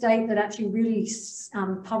only state that actually really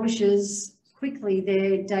publishes quickly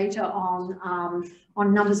their data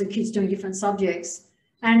on numbers of kids doing different subjects.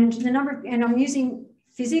 And the number, and I'm using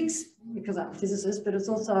physics because I'm a physicist, but it's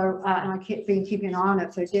also, and I've been keeping an eye on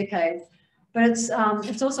it for decades, but it's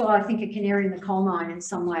also, I think, a canary in the coal mine in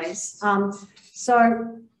some ways.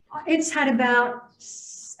 So it's had about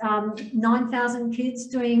 9,000 kids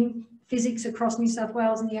doing physics across New South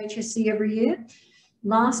Wales and the HSC every year.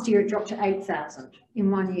 Last year, it dropped to 8,000 in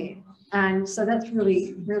 1 year. And so that's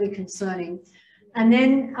really, really concerning. And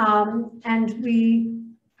then, and we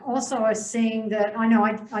also are seeing that, I know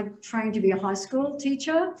I trained to be a high school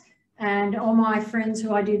teacher, and all my friends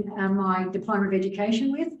who I did my diploma of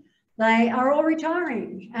education with, they are all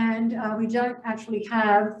retiring. And we don't actually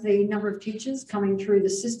have the number of teachers coming through the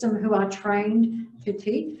system who are trained to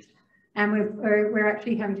teach. And we're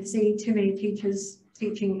actually having to see too many teachers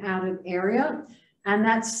teaching out of area. And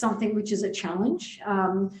that's something which is a challenge.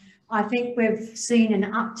 I think we've seen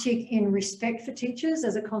an uptick in respect for teachers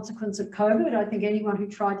as a consequence of COVID. I think anyone who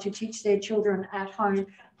tried to teach their children at home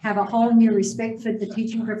have a whole new respect for the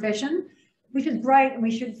teaching profession. which is great, and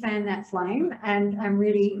we should fan that flame and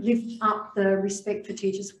really lift up the respect for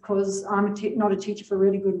teachers, because I'm not a teacher for a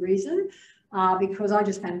really good reason. Because I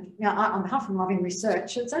just found, on behalf of loving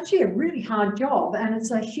research, it's actually a really hard job, and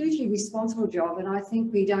it's a hugely responsible job, and I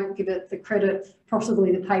think we don't give it the credit,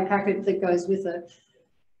 possibly the pay packet that goes with it.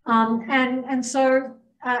 And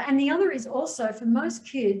the other is also for most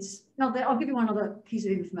kids, I'll give you one other piece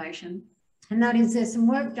of information, and that is there's some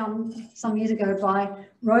work done some years ago by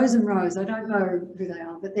Rose and Rose. I don't know who they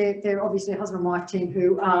are, but they're obviously a husband and wife team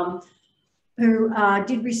who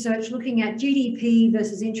did research looking at GDP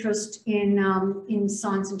versus interest in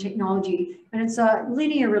science and technology. And it's a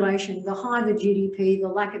linear relation. The higher the GDP, the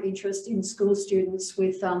lack of interest in school students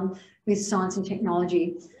with science and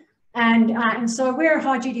technology. And so we're a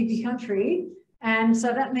high GDP country. And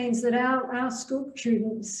so that means that our school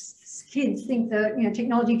kids think that,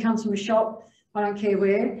 technology comes from a shop, I don't care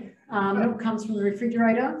where, milk comes from the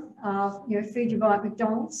refrigerator, feed you by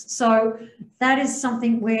McDonald's. So that is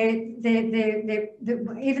something where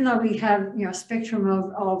even though we have, a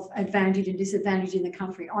spectrum of advantage and disadvantage in the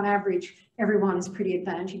country, on average, everyone is pretty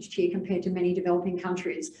advantaged here compared to many developing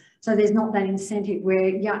countries. So there's not that incentive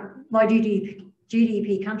where low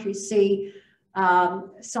GDP countries see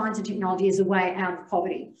science and technology as a way out of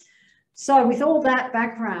poverty. So with all that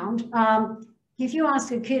background, if you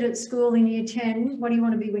ask a kid at school in year 10, what do you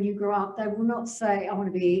want to be when you grow up? They will not say, I want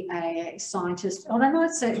to be a scientist. Or they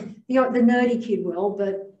might say, the nerdy kid will,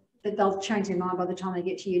 but they'll change their mind by the time they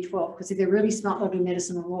get to year 12, because if they're really smart, they'll do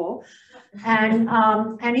medicine or law.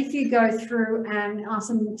 And if you go through and ask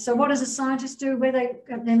them, so what does a scientist do?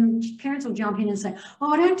 Then parents will jump in and say,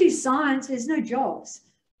 oh, don't do science, there's no jobs.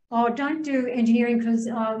 Oh, don't do engineering because,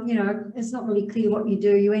 it's not really clear what you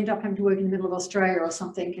do. You end up having to work in the middle of Australia or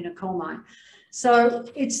something in a coal mine. So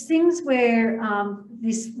it's things where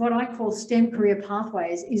what I call STEM career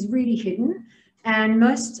pathways is really hidden. And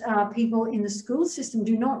most people in the school system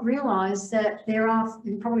do not realise that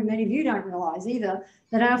and probably many of you don't realise either,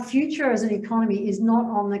 that our future as an economy is not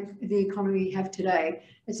on the economy we have today.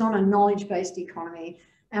 It's on a knowledge-based economy.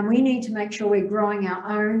 And we need to make sure we're growing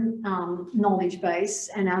our own knowledge base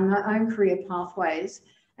and our own career pathways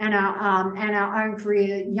and our own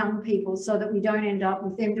career young people, so that we don't end up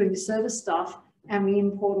with them doing the service stuff and we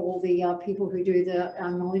import all the people who do the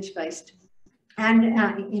knowledge-based and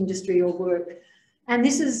industry or work. And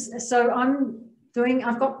this is, so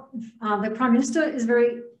I've got, the Prime Minister is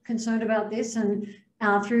very concerned about this, and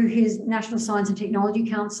through his National Science and Technology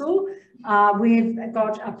Council, we've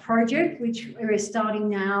got a project which we're starting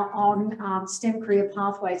now on STEM career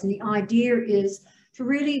pathways. And the idea is to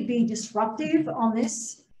really be disruptive on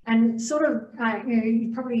this, and sort of,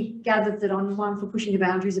 you probably gathered that I'm one for pushing the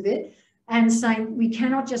boundaries a bit and saying we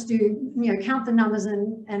cannot just do, count the numbers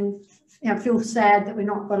and feel sad that we're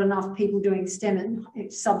not got enough people doing STEM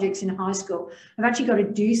subjects in high school. We've actually got to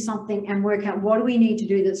do something and work out what do we need to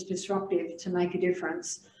do that's disruptive to make a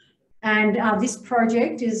difference. And this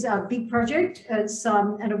project is a big project. It's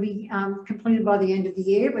it'll be completed by the end of the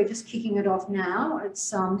year. We're just kicking it off now.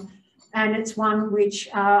 And it's one which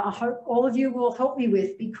I hope all of you will help me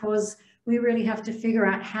with, because we really have to figure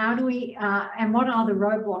out how do we and what are the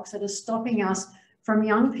roadblocks that are stopping us from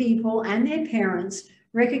young people and their parents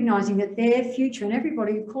recognising that their future, and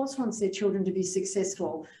everybody of course wants their children to be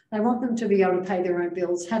successful. They want them to be able to pay their own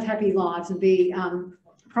bills, have happy lives, and be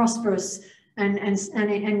prosperous and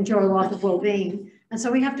enjoy a life of well-being. And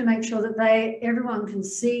so we have to make sure that everyone can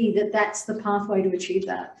see that that's the pathway to achieve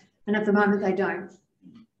that. And at the moment they don't.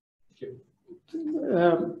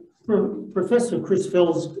 Professor Chris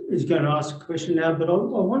Fells is going to ask a question now, but I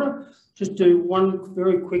want to just do one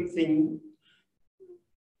very quick thing.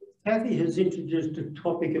 Cathy has introduced a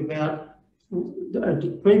topic about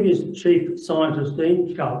the previous chief scientist,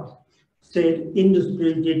 Dean Chubb, said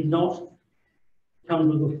industry did not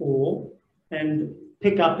come to the fore and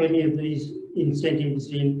pick up any of these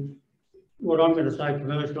incentives in what I'm going to say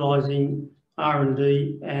commercialising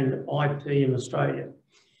R&D and IP in Australia.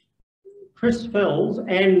 Chris Fells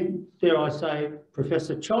and, dare I say,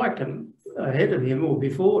 Professor Chaikin ahead of him or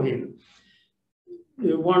before him,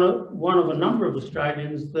 one of a number of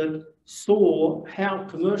Australians that saw how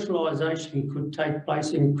commercialisation could take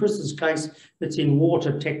place. In Chris's case, it's in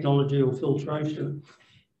water technology or filtration.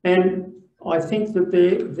 And I think that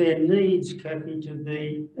there needs, Cathy, to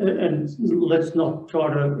be, and let's not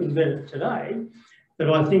try to invent it today, but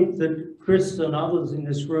I think that Chris and others in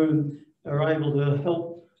this room are able to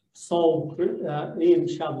help solve Ian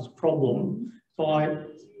Chubb's problem by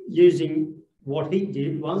using what he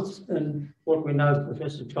did once and what we know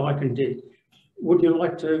Professor Chaikin did. Would you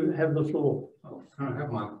like to have the floor? Oh, can I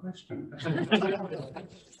have my question?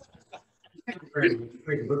 friend with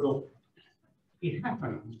Fred, but look, it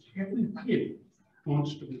happens. Every kid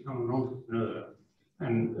wants to become an entrepreneur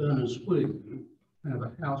and earn a squillion, have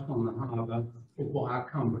a house on the harbour, or buy a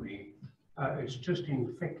company. It's just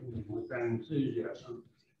infecting them with that enthusiasm.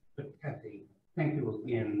 But Cathy, thank you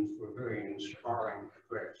again for a very inspiring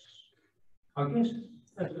address. I guess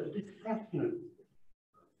as a dispassionate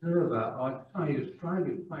observer, I'd say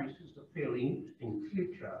Australia faces a fairly interesting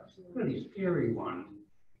future. It's a really scary one.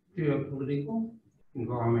 Geopolitical,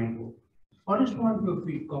 environmental. I just wonder if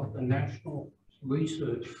we've got the national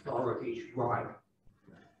research priorities right,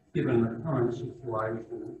 given the current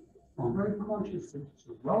situation. I'm very conscious that it's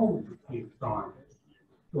the role of the chief scientist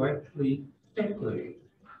to actually set these.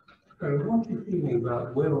 So what's your feeling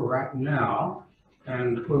about where we're at now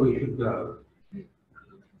and where we should go?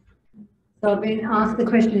 So I've been asked the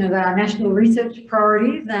question of our national research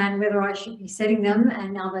priorities and whether I should be setting them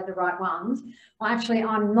and are they the right ones. Well, actually,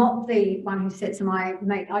 I'm not the one who sets them. I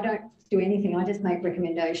don't do anything. I just make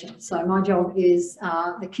recommendations. So my job is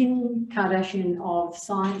the Kim Kardashian of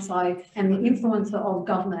science. I am the influencer of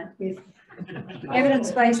government with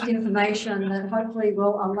evidence-based information that hopefully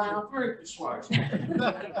will allow.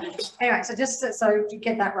 Anyway, so just so to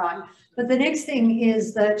get that right. But the next thing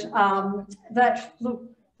is that look,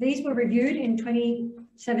 these were reviewed in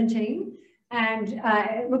 2017, and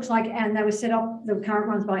it looks like, and they were set up, the current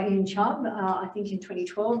ones by Ian Chubb, I think in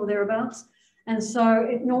 2012 or thereabouts. And so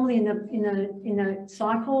it normally in the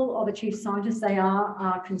cycle of a chief scientist, they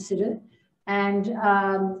are considered. And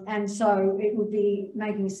so it would be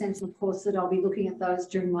making sense, of course, that I'll be looking at those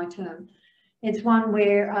during my term. It's one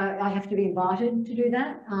where I have to be invited to do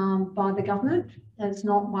that by the government. It's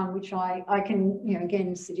not one which I can, you know,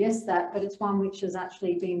 again, suggest that, but it's one which has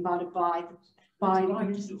actually been invited by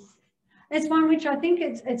it's one which I think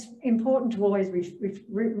it's important to always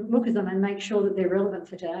look at them and make sure that they're relevant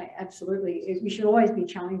for today. Absolutely. We should always be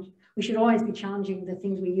challenged. We should always be challenging the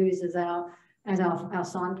things we use as our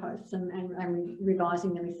signposts and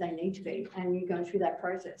revising them if they need to be, and you go through that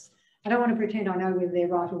process. I don't want to pretend I know whether they're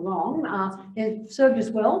right or wrong. It served us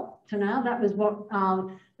well to now. That was what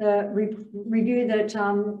the review that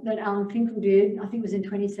Alan Finkel did, I think it was in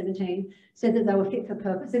 2017, said that they were fit for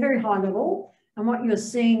purpose. They're very high level. And what you're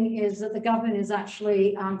seeing is that the government has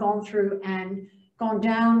actually gone through and gone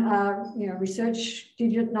down, research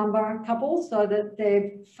digit number couple, so that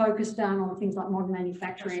they've focused down on things like modern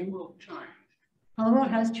manufacturing. A lot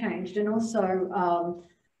has changed, and also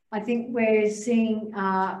I think we're seeing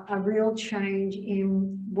a real change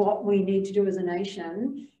in what we need to do as a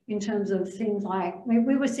nation in terms of things like,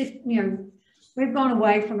 we've gone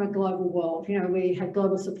away from a global world. We had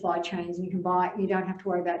global supply chains, and you don't have to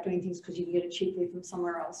worry about doing things because you can get it cheaply from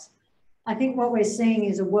somewhere else. I think what we're seeing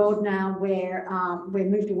is a world now where we're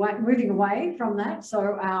moving away from that.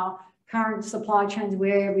 So our current supply chains,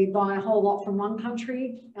 where we buy a whole lot from one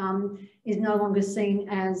country, is no longer seen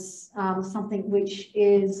as something which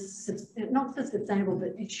is not so sustainable,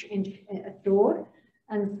 but assured.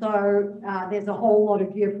 And so there's a whole lot of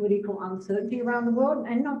geopolitical uncertainty around the world,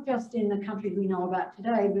 and not just in the countries we know about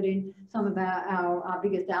today, but in some of our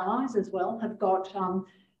biggest allies as well have got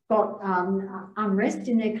unrest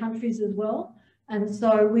in their countries as well. And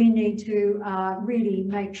so we need to really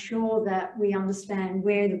make sure that we understand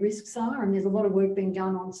where the risks are, and there's a lot of work being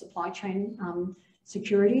done on supply chain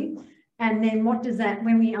security. And then what does that,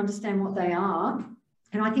 when we understand what they are,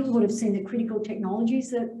 and I think we would have seen the critical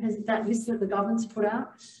technologies that list that the government's put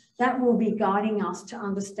out, that will be guiding us to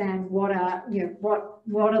understand what are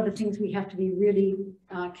the things we have to be really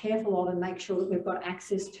careful of and make sure that we've got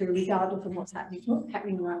access to, regardless of what's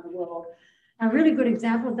happening around the world. A really good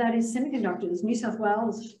example of that is semiconductors. New South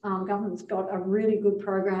Wales government's got a really good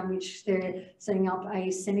program which they're setting up a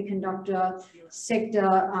semiconductor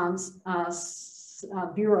sector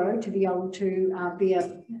bureau to be able to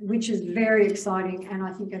which is very exciting, and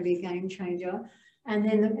I think going to be a game changer. And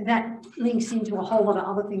then that links into a whole lot of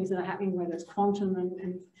other things that are happening, whether it's quantum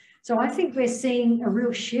and so I think we're seeing a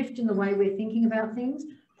real shift in the way we're thinking about things.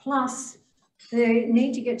 Plus, the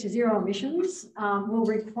need to get to zero emissions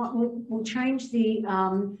will change the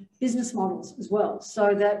business models as well.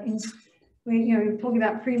 So that we're talking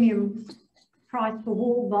about premium price for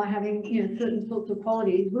wool by having certain sorts of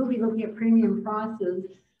qualities. We'll be looking at premium prices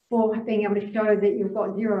for being able to show that you've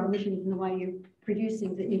got zero emissions in the way you're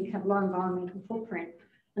producing, that you have low environmental footprint.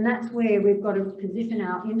 And that's where we've got to position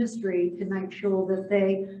our industry to make sure that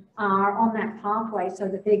they are on that pathway so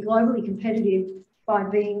that they're globally competitive by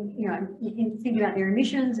being, thinking about their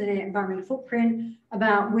emissions and their environmental footprint,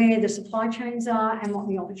 about where the supply chains are and what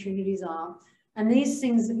the opportunities are. And these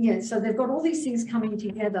things, so they've got all these things coming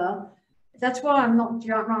together that's why I'm not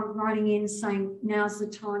writing in saying now's the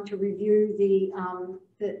time to review the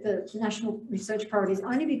national research priorities,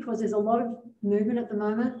 only because there's a lot of movement at the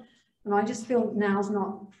moment. And I just feel now's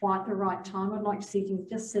not quite the right time. I'd like to see things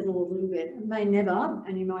just settle a little bit. It may never,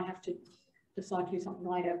 and you might have to decide to do something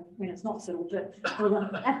later when it's not settled. But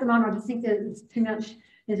at the moment, I just think there's too much.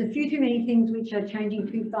 There's a few too many things which are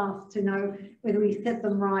changing too fast to know whether we set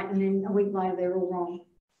them right, and then a week later they're all wrong.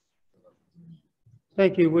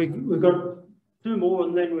 Thank you. We've got two more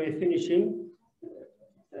and then we're finishing.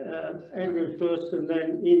 Andrew first and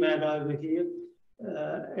then Emad over here.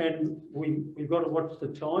 And we've got to watch the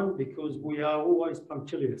time because we are always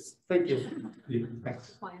punctilious. Thank you. Yeah,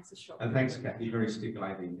 thanks. And thanks, Cathy, very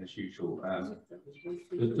stimulating as usual.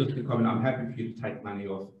 Just a comment, I'm happy for you to take money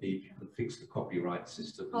off if you can fix the copyright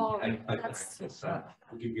system. Oh,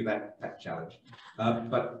 we'll give you that challenge.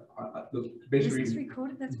 But look, measuring, is this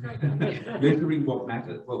recorded? That's great. measuring what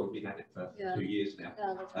matters, well, we've been at it for Yeah. 2 years now.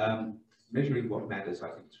 Yeah, that's right. Measuring what matters, I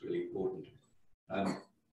think is really important.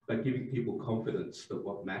 But giving people confidence that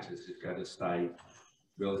what matters is going to stay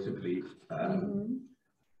relatively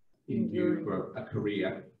in view for a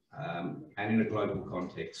career and in a global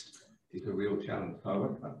context is a real challenge.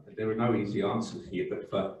 So there are no easy answers here,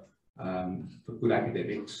 but for good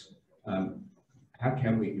academics, how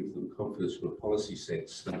can we give them confidence from a policy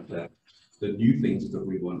sense that the new things that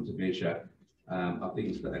we want to measure are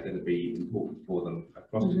things that are going to be important for them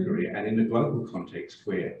across the career, and in a global context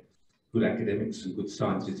where good academics and good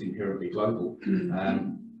science is inherently global,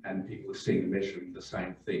 and people are seeing and measuring the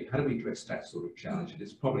same thing. How do we address that sort of challenge? And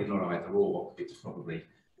it's probably not either or, it's probably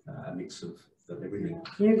a mix of everything.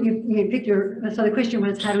 You picked so the question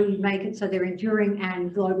was, how do we make it so they're enduring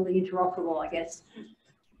and globally interoperable, I guess.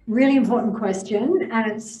 Really important question,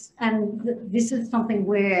 and this is something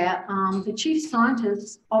where the chief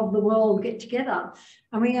scientists of the world get together,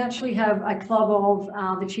 and we actually have a club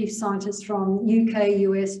of the chief scientists from UK,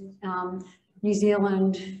 US, New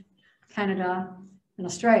Zealand, Canada, and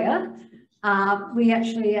Australia. We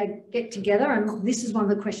actually get together, and this is one of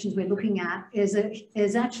the questions we're looking at.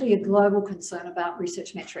 Is actually a global concern about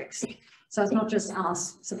research metrics. So it's not just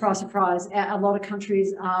us. Surprise, surprise. A lot of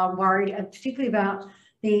countries are worried, particularly about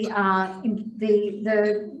the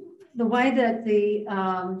way that the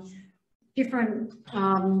different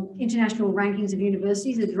international rankings of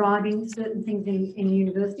universities are driving certain things in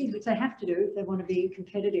universities, which they have to do if they want to be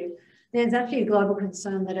competitive. There's actually a global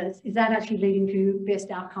concern that is that actually leading to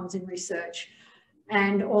best outcomes in research,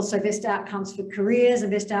 and also best outcomes for careers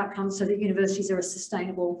and best outcomes so that universities are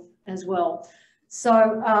sustainable as well.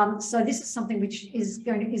 So, so this is something which is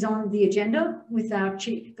on the agenda with our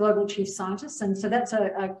global chief scientists, and so that's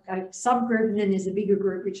a subgroup, and then there's a bigger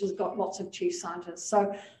group which has got lots of chief scientists.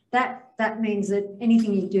 So that means that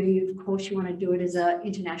anything you do, of course, you want to do it as an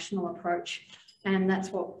international approach, and that's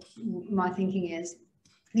what my thinking is.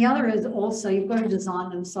 The other is also you've got to design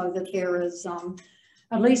them so that there is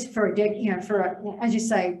at least for a decade, as you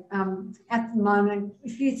say, at the moment,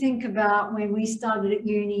 if you think about when we started at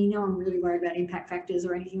uni, no one really worried about impact factors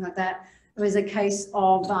or anything like that. It was a case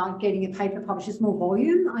of getting a paper published, just more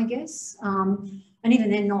volume, I guess. And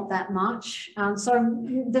even then, not that much. So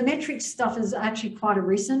the metrics stuff is actually quite a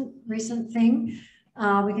recent thing.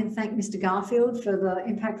 We can thank Mr. Garfield for the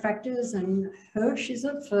impact factors, and Hirsch, he's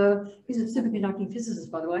a superconducting physicist,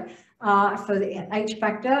 by the way, for the H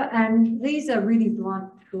factor. And these are really blunt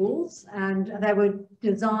tools, and they were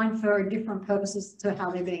designed for different purposes to how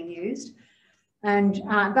they're being used. And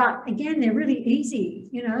but again, they're really easy,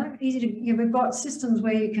 easy to, we've got systems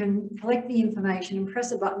where you can collect the information and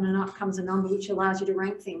press a button and up comes a number which allows you to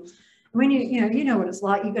rank things. When you know what it's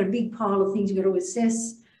like, you've got a big pile of things you've got to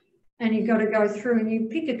assess, and you've got to go through and you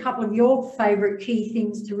pick a couple of your favourite key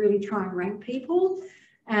things to really try and rank people.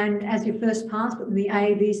 And as your first pass, put them in the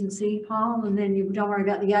A, Bs and C pile, and then you don't worry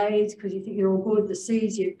about the A's because you think you're all good. The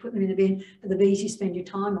C's, you put them in the bin, but the B's you spend your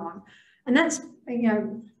time on. And that's,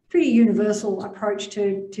 pretty universal approach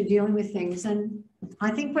to dealing with things. And I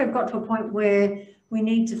think we've got to a point where we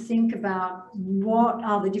need to think about what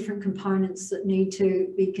are the different components that need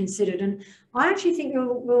to be considered. And I actually think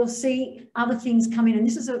we'll see other things come in, and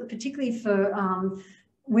this is particularly for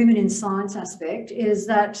women in science aspect, is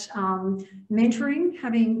that mentoring,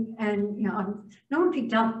 no one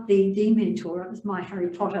picked up the mentor, it was my Harry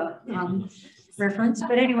Potter reference,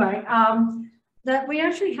 but anyway, that we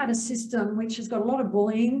actually had a system which has got a lot of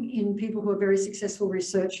bullying in people who are very successful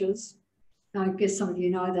researchers. I guess some of you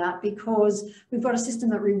know that, because we've got a system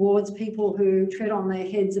that rewards people who tread on the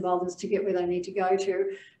heads of others to get where they need to go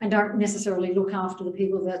to, and don't necessarily look after the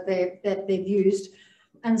people that they've used.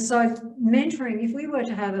 And so mentoring, if we were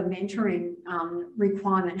to have a mentoring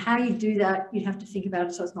requirement, how you do that, you'd have to think about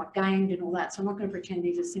it so it's not gamed and all that. So I'm not going to pretend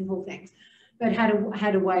these are simple things, but had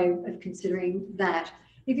a way of considering that.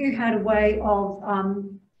 If you had a way of,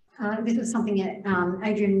 this is something that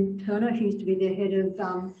Adrian Turner, who used to be the head of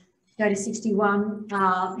Data 61,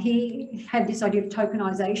 he had this idea of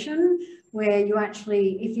tokenization, where you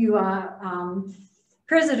actually, if you are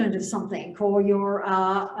president of something, or you're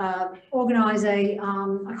organise a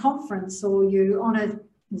conference, or you on a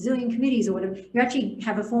zillion committees or whatever, you actually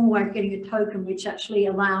have a formal way of getting a token which actually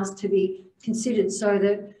allows to be considered, so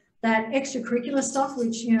that extracurricular stuff,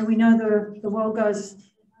 which, you know, we know the world goes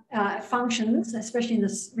functions, especially in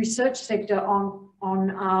the research sector,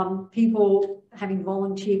 on people having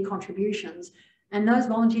volunteer contributions, and those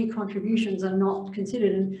volunteer contributions are not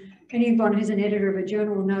considered. And anyone who's an editor of a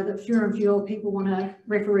journal will know that fewer and fewer people want to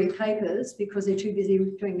referee papers because they're too busy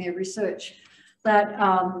doing their research. But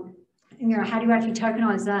you know, how do you actually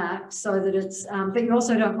tokenize that so that it's, but you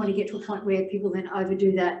also don't want to get to a point where people then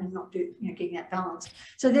overdo that and not do, you know, getting that balance.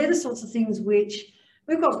 So they're the sorts of things which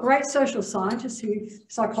we've got great social scientists,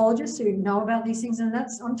 psychologists who know about these things, and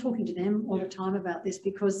I'm talking to them all the time about this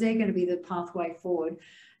because they're going to be the pathway forward.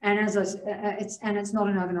 And it's not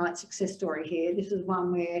an overnight success story here. This is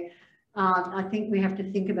one where I think we have to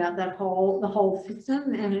think about the whole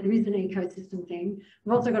system, and it is an ecosystem thing.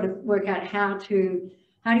 We've also got to work out how do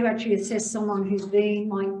you actually assess someone who's been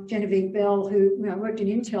like Genevieve Bell, who, you know, worked in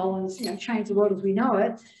Intel and, you know, changed the world as we know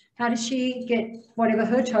it. How does she get whatever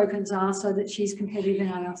her tokens are so that she's competitive in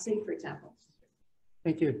IRC, for example?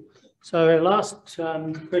 Thank you. So our last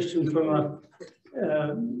question from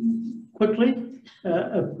quickly,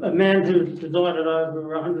 a man who's presided over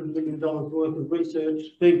 $100 million worth of research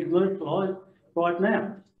being commercialised right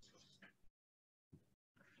now.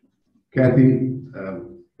 Cathy,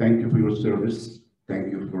 thank you for your service.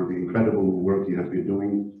 Thank you for the incredible work you have been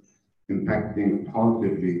doing, impacting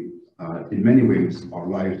positively in many ways our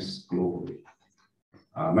lives globally.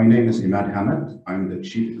 My name is Imad Hamad. I'm the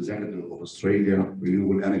Chief Executive of Australia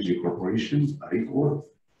Renewable Energy Corporation, RECOR.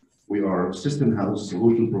 We are a system house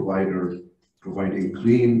solution provider providing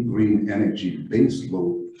clean, green energy base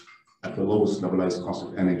load at the lowest levelized cost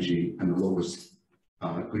of energy and the lowest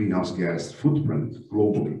greenhouse gas footprint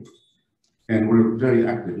globally. And we're very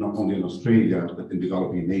active, not only in Australia, but in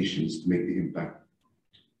developing nations to make the impact.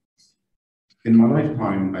 In my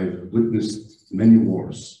lifetime, I've witnessed many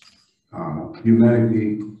wars.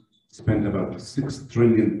 Humanity spent about $6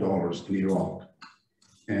 trillion in Iraq,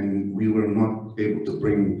 and we were not able to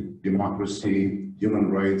bring democracy,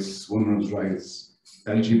 human rights, women's rights,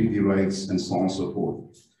 LGBT rights, and so on and so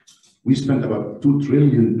forth. We spent about $2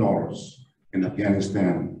 trillion in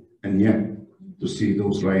Afghanistan, and yet to see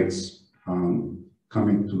those rights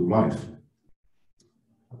coming to life.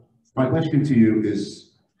 My question to you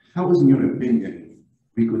is, how is, in your opinion,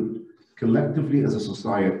 we could collectively as a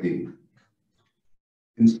society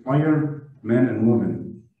inspire men and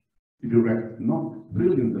women to direct not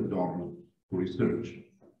billions of dollars for research,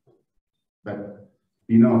 but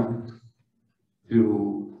enough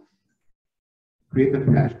to create a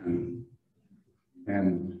passion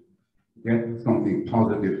and get something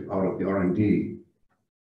positive out of the R&D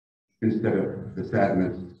instead of the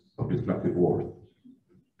sadness of destructive war?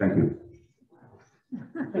 Thank you.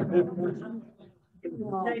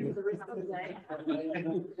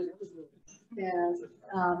 Yes,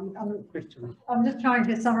 I'm just trying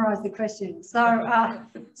to summarise the question.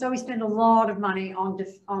 So we spend a lot of money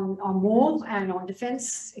on war and on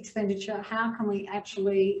defence expenditure. How can we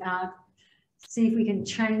actually see if we can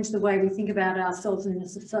change the way we think about ourselves in a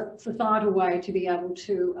societal way to be able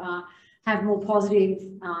to have more positive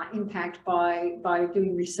impact by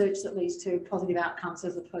doing research that leads to positive outcomes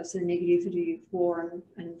as opposed to the negativity of war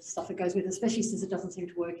and stuff that goes with it, especially since it doesn't seem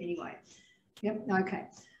to work anyway. Yep, okay.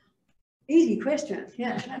 Easy question,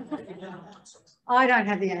 yeah. I don't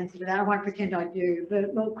have the answer to that. I won't pretend I do.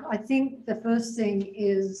 But look, I think the first thing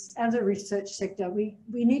is, as a research sector, we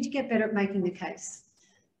need to get better at making the case.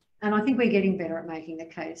 And I think we're getting better at making the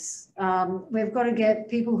case. We've got to get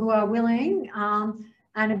people who are willing,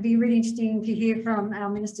 and it'd be really interesting to hear from our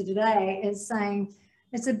minister today, is saying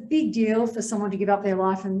it's a big deal for someone to give up their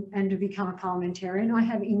life and to become a parliamentarian. I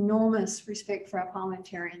have enormous respect for our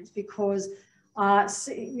parliamentarians because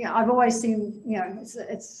you know, I've always seen, you know,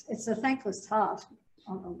 it's a thankless task.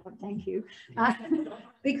 Thank you.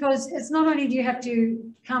 Because it's not only do you have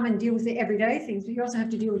to come and deal with the everyday things, but you also have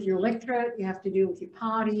to deal with your electorate, you have to deal with your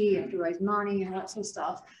party, you have to raise money and that sort of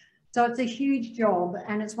stuff. So it's a huge job,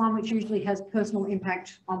 and it's one which usually has personal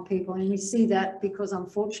impact on people. And we see that because,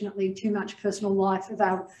 unfortunately, too much personal life of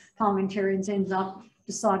our parliamentarians ends up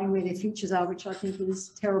deciding where their futures are, which I think is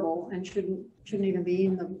terrible and shouldn't even be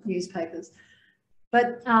in the newspapers.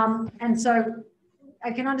 But, and so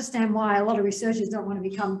I can understand why a lot of researchers don't want to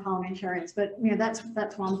become parliamentarians, but you know,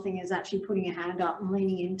 that's one thing, is actually putting your hand up and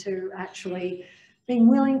leaning into actually being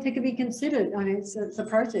willing to be considered. I mean, it's a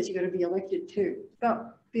process. You've got to be elected too,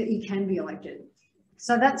 but you can be elected.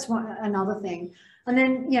 So that's another thing. And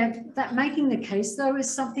then, yeah, that making the case though is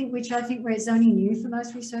something which I think is only new for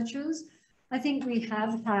most researchers. I think we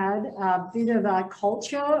have had a bit of a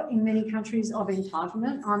culture in many countries of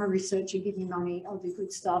entitlement. I'm a researcher, give me money, I'll do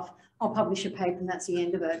good stuff, I'll publish a paper and that's the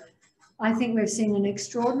end of it. I think we've seen an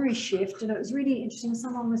extraordinary shift, and it was really interesting.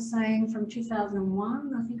 Someone was saying from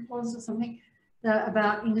 2001, I think it was, or something,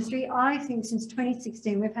 about industry. I think since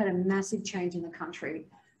 2016, we've had a massive change in the country,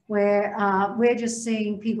 where we're just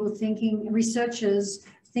seeing people thinking, researchers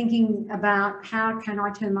thinking about how can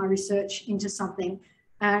I turn my research into something.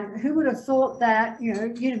 And who would have thought that, you know,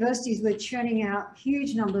 universities were churning out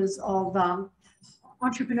huge numbers of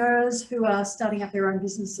entrepreneurs who are starting up their own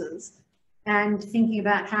businesses and thinking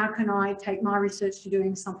about how can I take my research to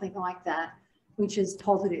doing something like that, which is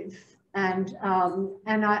positive. And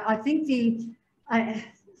I think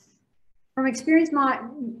from experience, my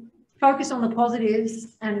focus on the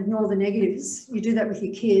positives and ignore the negatives. You do that with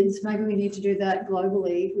your kids. Maybe we need to do that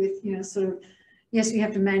globally with, you know, sort of, yes, we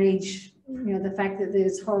have to manage, you know, the fact that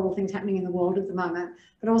there's horrible things happening in the world at the moment,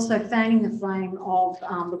 but also fanning the flame of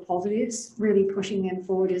the positives, really pushing them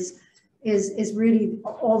forward is really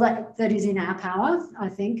all that is in our power, I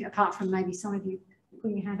think, apart from maybe some of you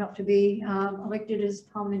putting your hand up to be elected as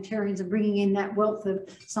parliamentarians and bringing in that wealth of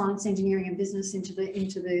science, engineering and business into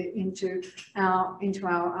our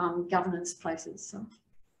governance places. So.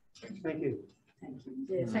 Thank you. Thank you.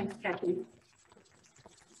 Yeah, thanks, Cathy.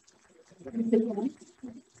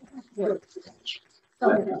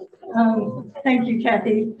 Thank you,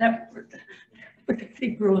 Cathy. That was a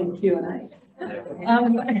big grueling Q&A.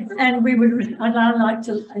 And I'd now like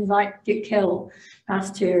to invite Dick Kell,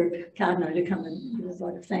 past chair Cardno, to come and give us a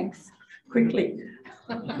lot of thanks quickly.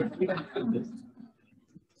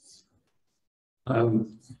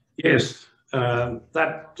 Yes,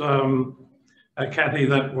 Cathy,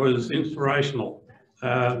 that was inspirational.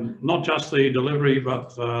 Not just the delivery,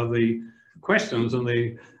 but the questions and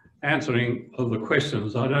the answering of the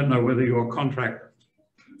questions. I don't know whether your contract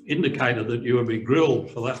indicated that you would be grilled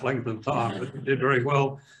for that length of time, but you did very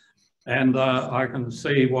well. And I can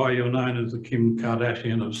see why you're known as the Kim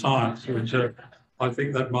Kardashian of science, which I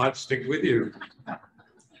think that might stick with you.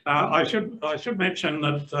 I should mention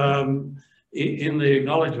that in the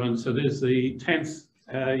acknowledgements, it is the 10th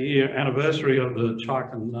year anniversary of the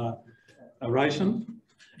Chaikin Oration,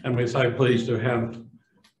 and we're so pleased to have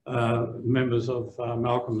members of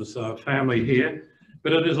Malcolm's family here.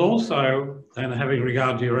 But it is also, and having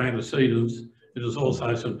regard to your antecedents, it is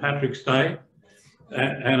also St Patrick's Day,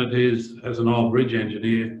 and it is, as an old bridge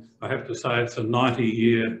engineer, I have to say it's a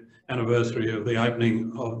 90-year anniversary of the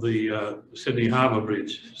opening of the Sydney Harbour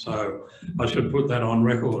Bridge. So I should put that on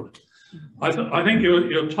record. I think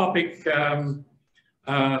your topic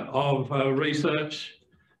of research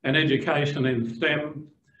and education in STEM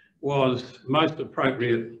was most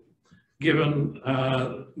appropriate, given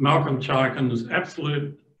Malcolm Chaikin's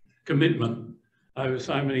absolute commitment over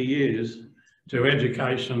so many years to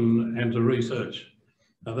education and to research.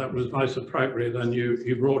 That was most appropriate, and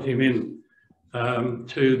you brought him in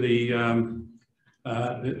to the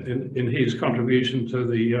in his contribution to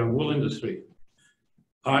the wool industry.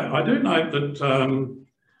 I do note that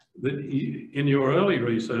in your early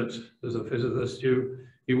research as a physicist, you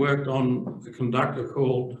worked on a conductor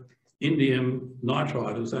called indium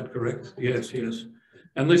nitride. Is that correct? Yes, yes.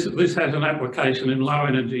 And this has an application in low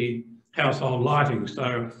energy household lighting.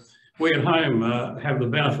 So we at home have the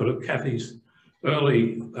benefit of Cathy's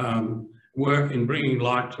early work in bringing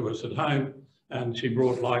light to us at home, and she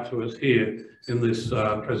brought light to us here in this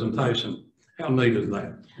presentation. How neat is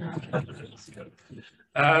that?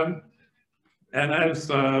 And as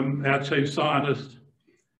our chief scientist,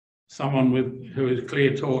 someone who is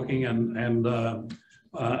clear talking and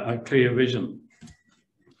a clear vision.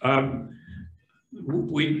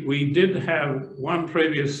 We did have one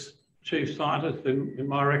previous chief scientist, in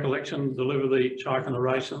my recollection, deliver the Chaikin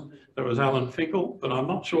Oration. That was Alan Finkel, but I'm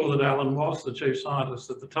not sure that Alan was the chief scientist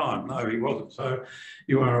at the time. No, he wasn't. So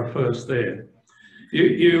you are a first there.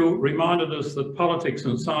 You reminded us that politics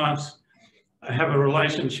and science have a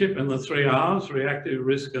relationship in the 3 R's, reactive,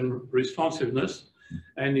 risk and responsiveness.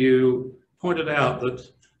 And you pointed out that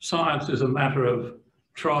science is a matter of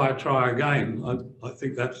try again. I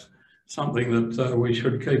think that's something that we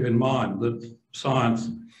should keep in mind, that science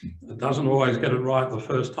doesn't always get it right the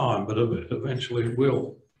first time, but eventually it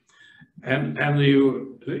will. And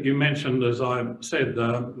you mentioned, as I said,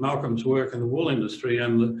 Malcolm's work in the wool industry,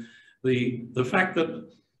 and the fact that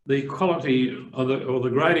the quality or the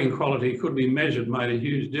grading quality could be measured made a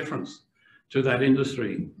huge difference to that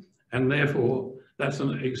industry. And therefore, that's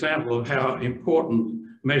an example of how important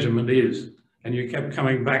measurement is. And you kept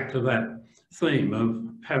coming back to that theme of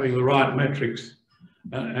having the right metrics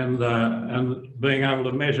and being able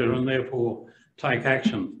to measure and therefore take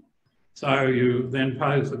action. So you then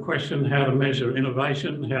pose the question how to measure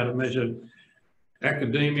innovation, how to measure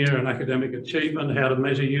academia and academic achievement, how to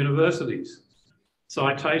measure universities.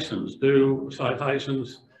 Citations,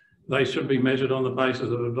 they should be measured on the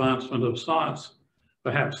basis of advancement of science,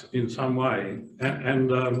 perhaps in some way.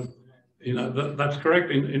 And you know, that's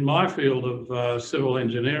correct. In my field of civil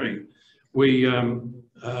engineering, we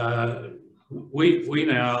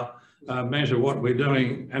now measure what we're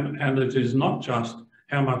doing, and it is not just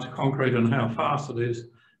how much concrete and how fast it is,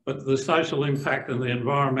 but the social impact and the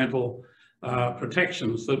environmental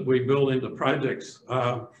protections that we build into projects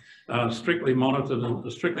are strictly monitored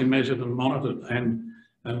and strictly measured and monitored, and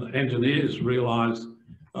engineers realise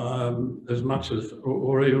as much as,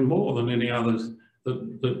 or even more than any others,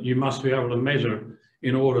 that you must be able to measure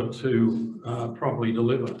in order to properly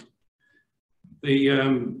deliver.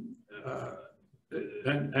 And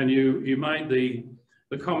you made the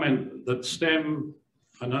comment that STEM,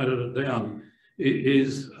 I noted it down,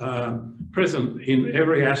 is present in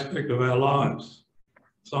every aspect of our lives.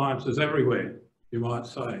 Science is everywhere, you might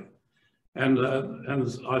say. And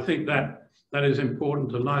I think that is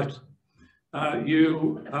important to note.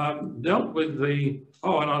 You dealt with and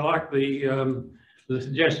I like the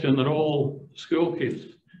suggestion that all school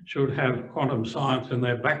kids should have quantum science in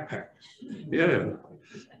their backpack. Yeah,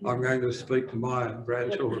 I'm going to speak to my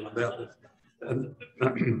grandchildren about this. And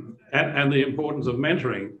the importance of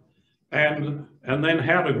mentoring, and then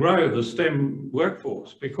how to grow the STEM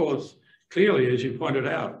workforce, because clearly, as you pointed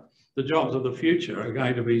out, the jobs of the future are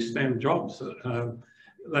going to be STEM jobs.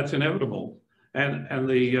 That's inevitable. And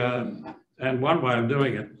one way of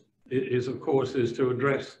doing it is, of course, to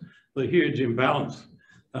address the huge imbalance,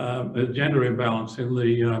 gender imbalance in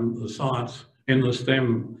the science, in the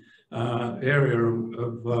STEM area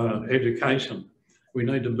of education. We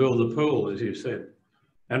need to build the pool, as you said,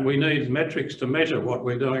 and we need metrics to measure what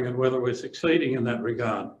we're doing and whether we're succeeding in that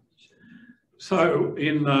regard. So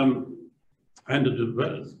and to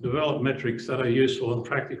develop metrics that are useful and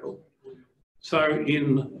practical. So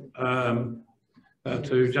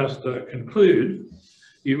to just conclude,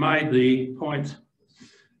 you made the point,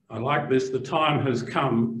 I like this, the time has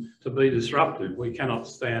come to be disruptive. We cannot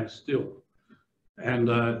stand still, and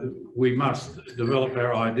we must develop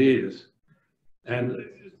our ideas. And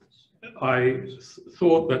I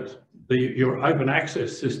thought that your open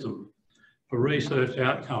access system for research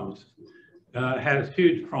outcomes has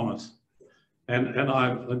huge promise. And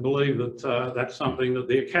I believe that that's something that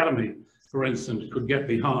the Academy, for instance, could get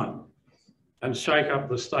behind and shake up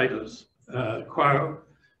the status quo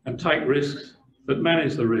and take risks, but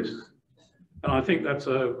manage the risks. And I think that's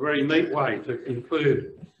a very neat way to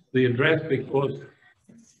conclude the address, because,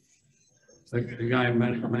 again,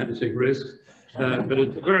 managing risks. But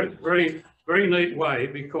it's a very neat way,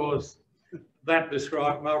 because that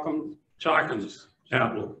described Malcolm Chaikin's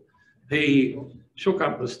outlook. He shook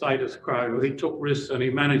up the status quo, he took risks and he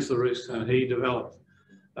managed the risks, and he developed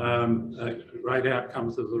great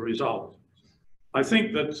outcomes as a result. I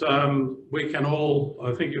think that we can all,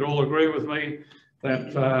 I think you'd all agree with me,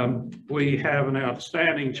 that we have an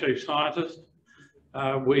outstanding chief scientist.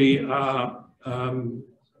 We are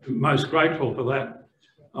most grateful for that.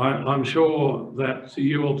 I'm sure that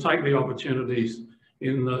you will take the opportunities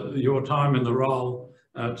in your time in the role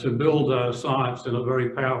to build science in a very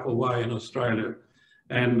powerful way in Australia.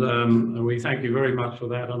 And we thank you very much for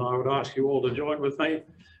that. And I would ask you all to join with me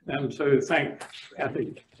and to thank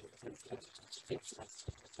Cathy.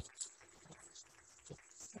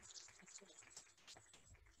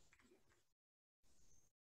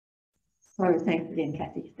 So thanks again,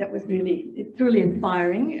 Cathy. That was truly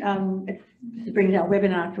inspiring. This brings our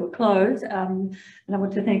webinar to a close. And I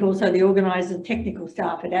want to thank also the organisers and technical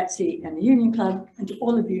staff at ATSE and the Union Club, and to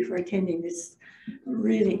all of you for attending this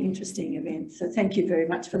really interesting event. So thank you very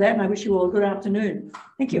much for that, and I wish you all a good afternoon.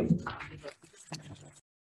 Thank you.